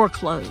 the door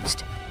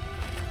closed.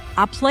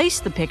 I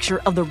placed the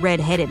picture of the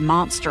red-headed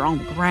monster on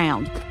the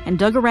ground and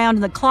dug around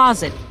in the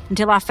closet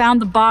until I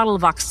found the bottle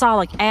of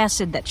oxalic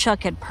acid that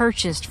Chuck had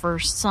purchased for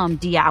some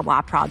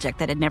DIY project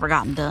that had never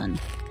gotten done.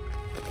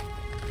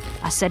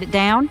 I set it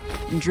down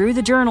and drew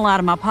the journal out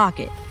of my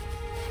pocket.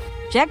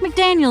 Jack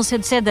McDaniels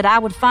had said that I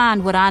would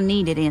find what I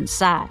needed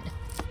inside.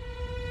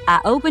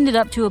 I opened it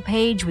up to a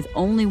page with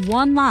only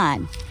one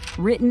line,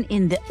 written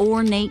in the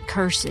ornate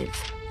cursive.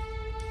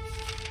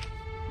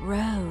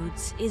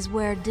 Rhodes is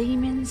where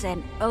demons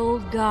and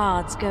old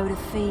gods go to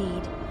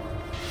feed.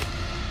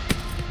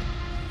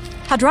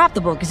 I dropped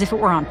the book as if it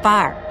were on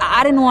fire.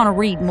 I didn't want to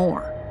read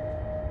more.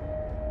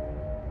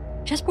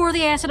 Just pour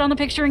the acid on the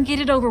picture and get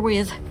it over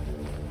with.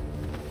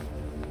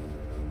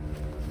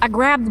 I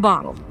grabbed the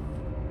bottle.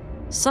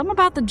 Something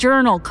about the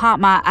journal caught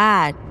my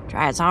eye,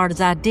 try as hard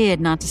as I did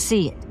not to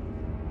see it.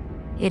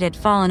 It had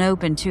fallen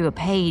open to a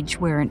page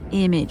where an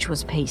image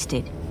was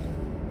pasted.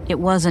 It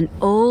was an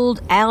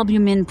old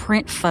albumin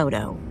print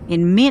photo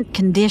in mint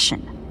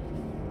condition.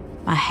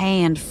 My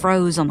hand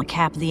froze on the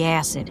cap of the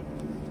acid.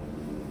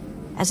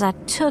 As I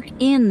took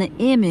in the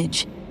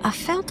image, I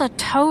felt a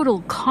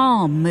total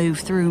calm move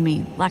through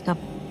me, like a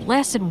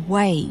blessed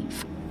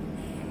wave.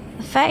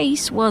 The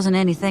face wasn't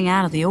anything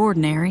out of the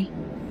ordinary,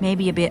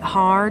 maybe a bit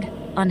hard,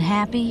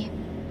 unhappy,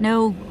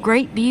 no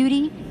great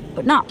beauty,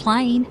 but not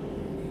plain.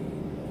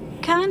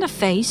 Kind of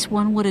face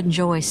one would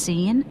enjoy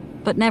seeing,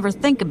 but never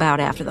think about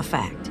after the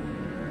fact.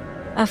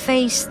 A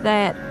face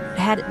that,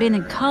 had it been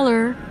in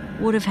color,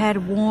 would have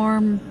had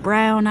warm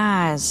brown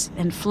eyes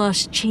and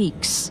flushed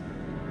cheeks.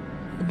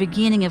 The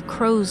beginning of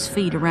crow's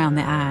feet around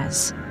the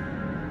eyes.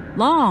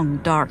 Long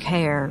dark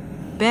hair,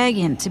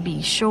 begging to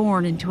be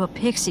shorn into a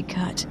pixie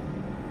cut.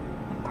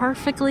 A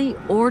perfectly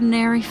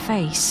ordinary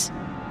face.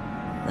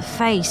 The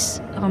face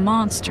of a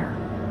monster.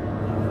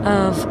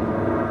 Of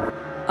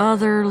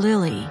other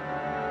Lily.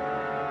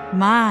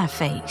 My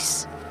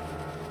face.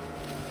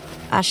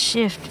 I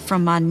shift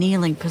from my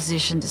kneeling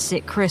position to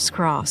sit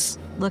crisscross,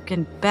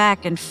 looking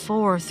back and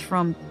forth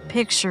from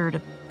picture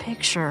to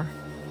picture.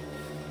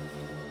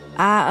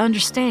 I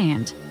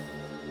understand.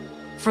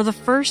 For the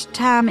first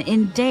time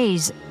in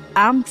days,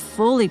 I'm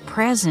fully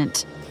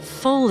present,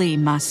 fully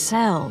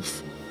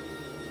myself.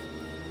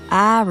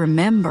 I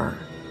remember.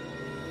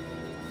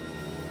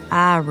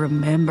 I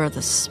remember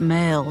the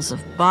smells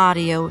of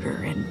body odor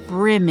and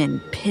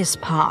brimming piss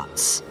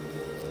pots.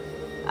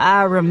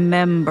 I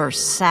remember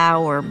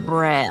sour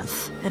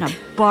breath and a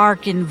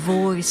barking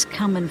voice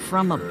coming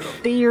from a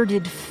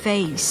bearded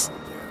face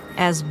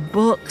as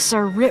books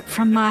are ripped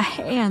from my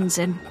hands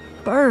and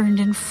burned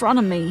in front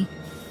of me.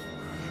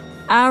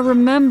 I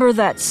remember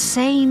that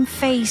same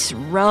face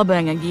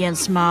rubbing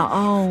against my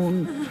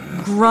own,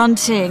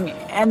 grunting,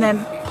 and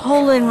then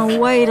pulling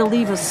away to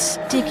leave a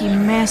sticky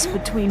mess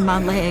between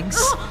my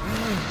legs.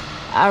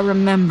 I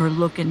remember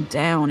looking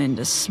down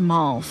into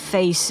small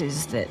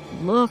faces that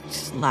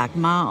looked like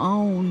my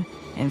own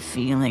and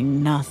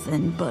feeling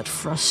nothing but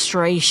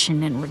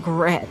frustration and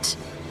regret.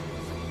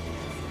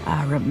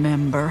 I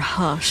remember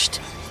hushed,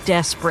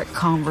 desperate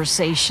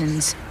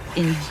conversations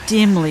in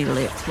dimly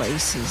lit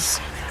places.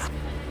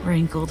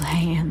 Wrinkled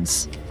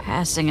hands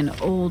passing an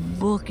old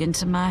book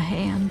into my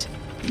hand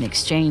in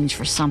exchange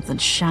for something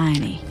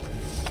shiny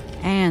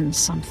and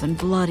something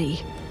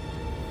bloody.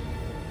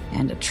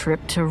 And a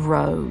trip to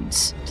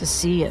Rhodes to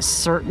see a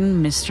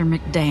certain Mr.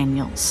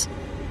 McDaniels.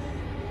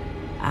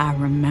 I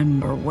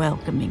remember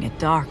welcoming a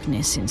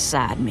darkness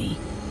inside me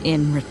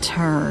in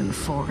return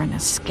for an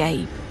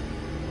escape.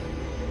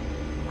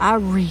 I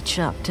reach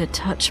up to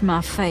touch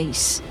my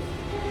face.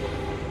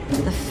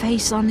 The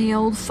face on the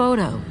old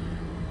photo.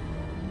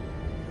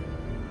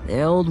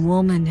 The old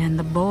woman and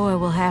the boy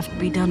will have to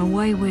be done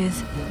away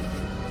with.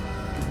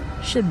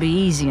 Should be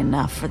easy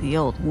enough for the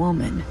old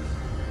woman.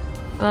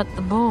 But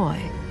the boy...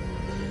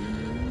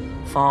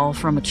 fall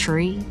from a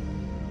tree?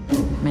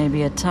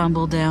 Maybe a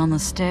tumble down the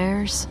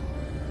stairs?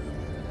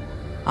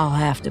 I'll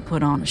have to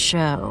put on a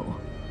show.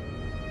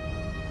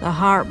 The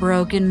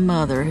heartbroken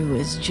mother who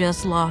has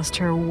just lost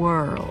her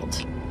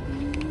world.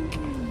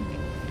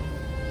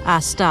 I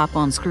stop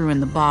unscrewing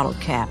the bottle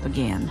cap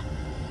again.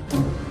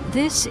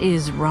 This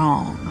is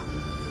wrong.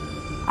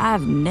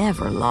 I've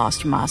never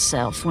lost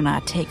myself when I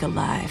take a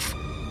life.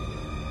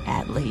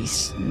 At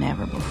least,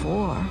 never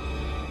before.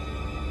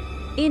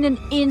 In an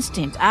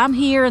instant, I'm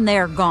here and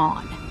they're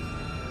gone.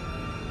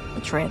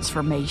 The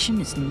transformation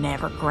is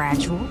never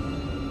gradual.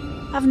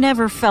 I've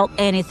never felt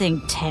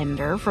anything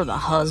tender for the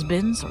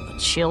husbands or the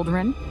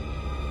children.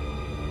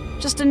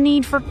 Just a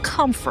need for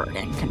comfort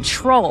and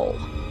control.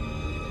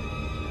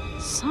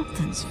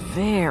 Something's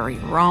very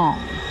wrong.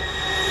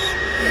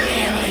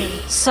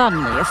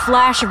 Suddenly, a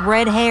flash of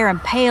red hair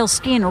and pale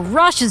skin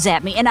rushes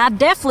at me, and I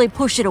deftly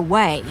push it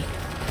away.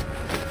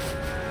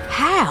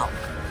 How?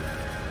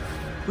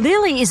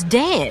 Lily is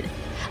dead.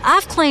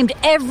 I've claimed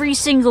every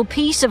single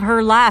piece of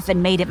her life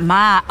and made it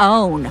my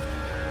own.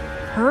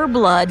 Her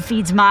blood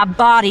feeds my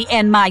body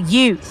and my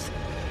youth.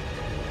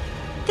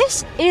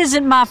 This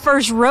isn't my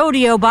first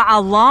rodeo by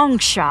a long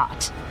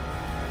shot.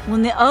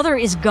 When the other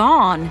is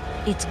gone,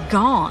 it's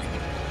gone.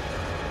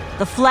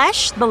 The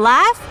flesh, the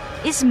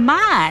life, is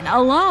mine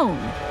alone.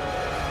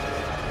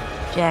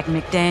 Jack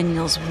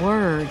McDaniel's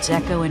words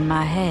echo in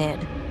my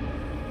head.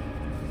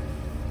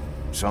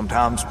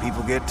 Sometimes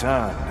people get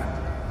turned.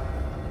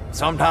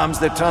 Sometimes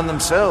they turn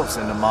themselves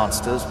into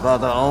monsters by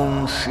their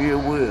own sheer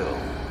will.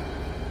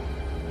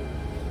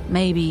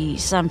 Maybe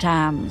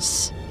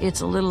sometimes it's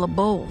a little of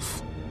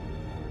both.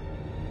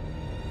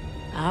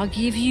 I'll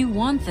give you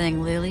one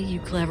thing, Lily,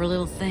 you clever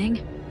little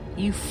thing.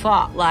 You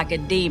fought like a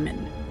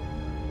demon.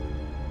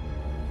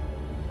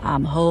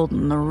 I'm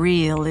holding the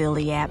real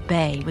Lily at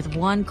bay with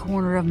one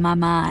corner of my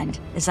mind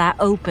as I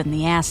open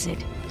the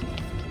acid.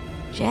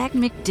 Jack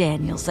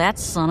McDaniels, that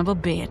son of a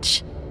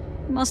bitch,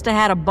 must have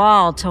had a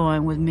ball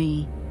toying with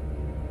me,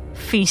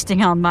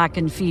 feasting on my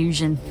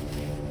confusion.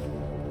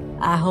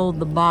 I hold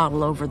the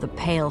bottle over the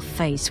pale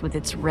face with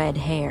its red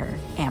hair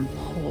and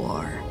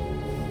pour.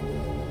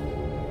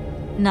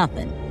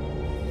 Nothing.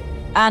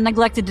 I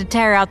neglected to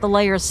tear out the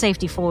layer of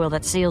safety foil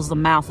that seals the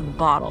mouth of the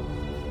bottle.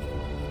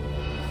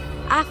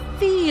 I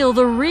feel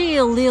the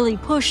real Lily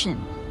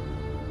pushing.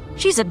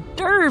 She's a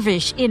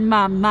dervish in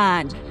my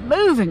mind,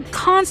 moving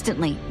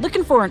constantly,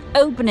 looking for an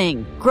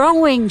opening,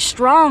 growing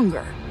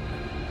stronger.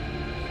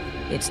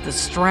 It's the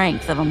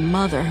strength of a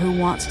mother who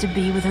wants to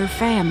be with her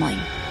family,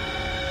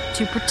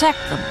 to protect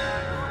them.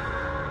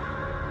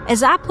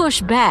 As I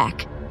push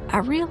back, I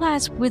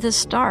realize with a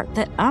start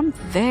that I'm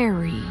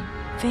very,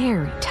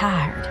 very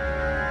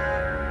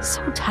tired.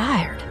 So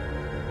tired.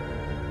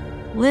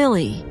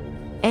 Lily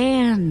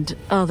and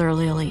other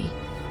Lily.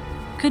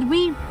 Could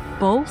we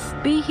both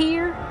be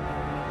here?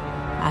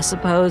 I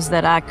suppose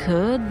that I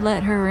could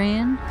let her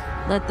in,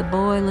 let the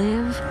boy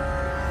live.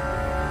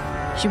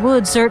 She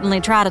would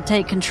certainly try to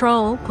take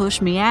control,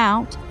 push me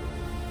out.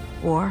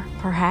 Or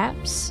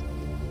perhaps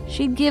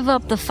she'd give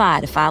up the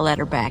fight if I let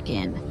her back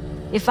in,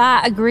 if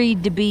I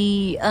agreed to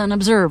be an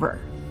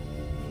observer.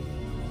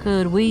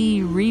 Could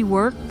we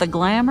rework the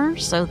glamour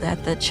so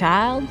that the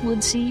child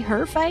would see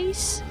her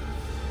face?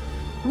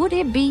 Would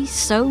it be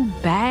so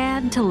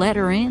bad to let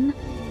her in?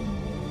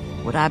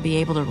 Would I be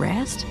able to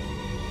rest?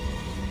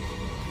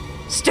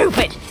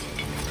 Stupid!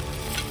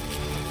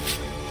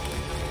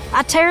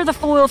 I tear the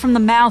foil from the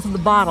mouth of the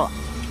bottle.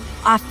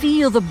 I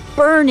feel the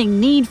burning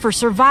need for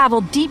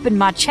survival deep in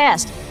my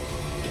chest.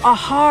 A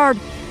hard,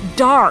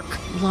 dark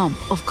lump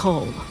of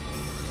cold.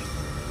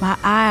 My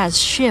eyes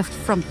shift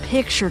from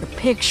picture to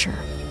picture.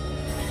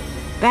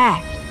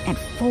 Back and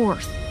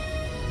forth.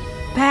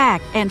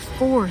 Back and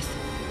forth.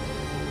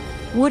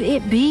 Would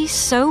it be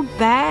so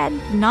bad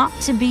not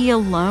to be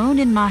alone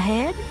in my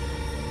head?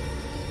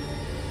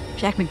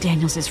 Jack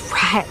McDaniels is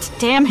right.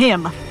 Damn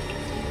him.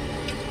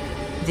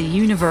 The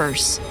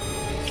universe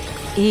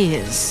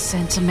is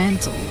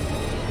sentimental.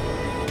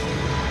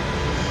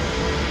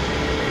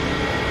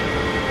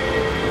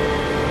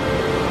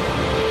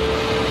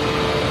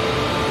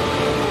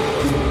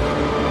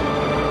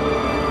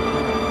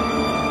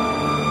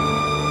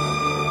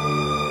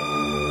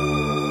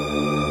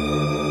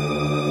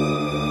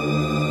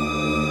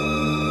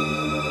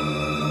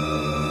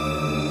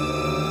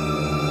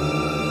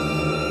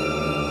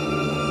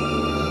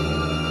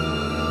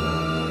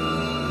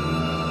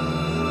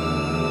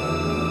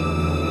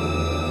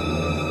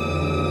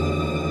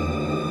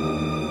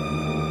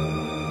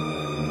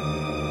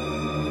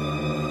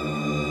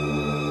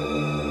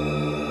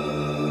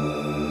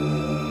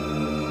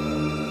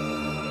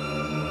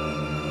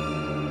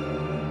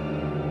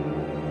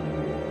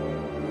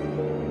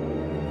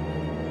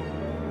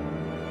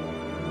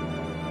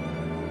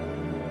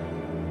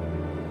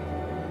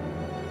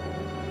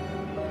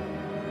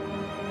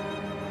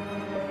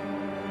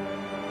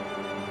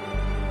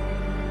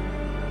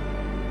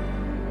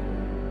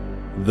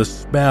 The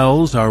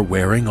spells are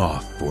wearing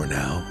off for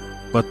now,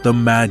 but the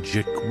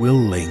magic will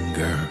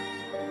linger.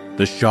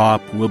 The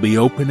shop will be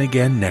open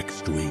again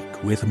next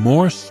week with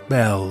more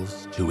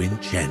spells to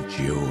enchant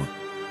you.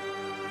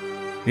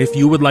 If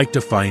you would like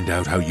to find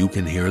out how you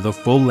can hear the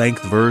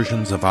full-length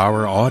versions of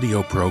our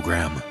audio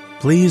program,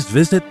 please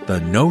visit the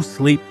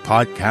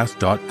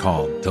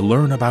NoSleepPodcast.com to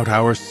learn about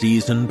our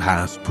Season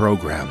Pass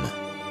program.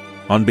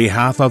 On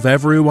behalf of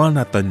everyone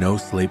at the No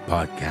Sleep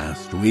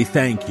Podcast, we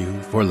thank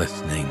you for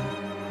listening.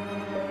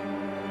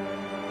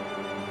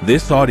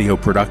 This audio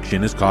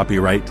production is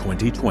copyright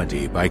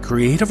 2020 by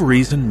Creative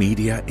Reason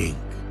Media, Inc.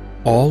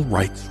 All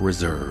rights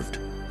reserved.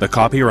 The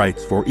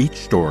copyrights for each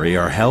story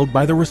are held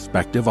by the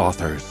respective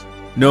authors.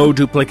 No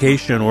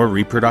duplication or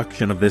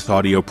reproduction of this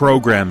audio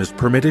program is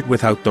permitted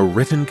without the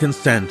written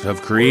consent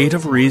of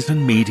Creative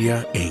Reason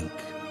Media, Inc.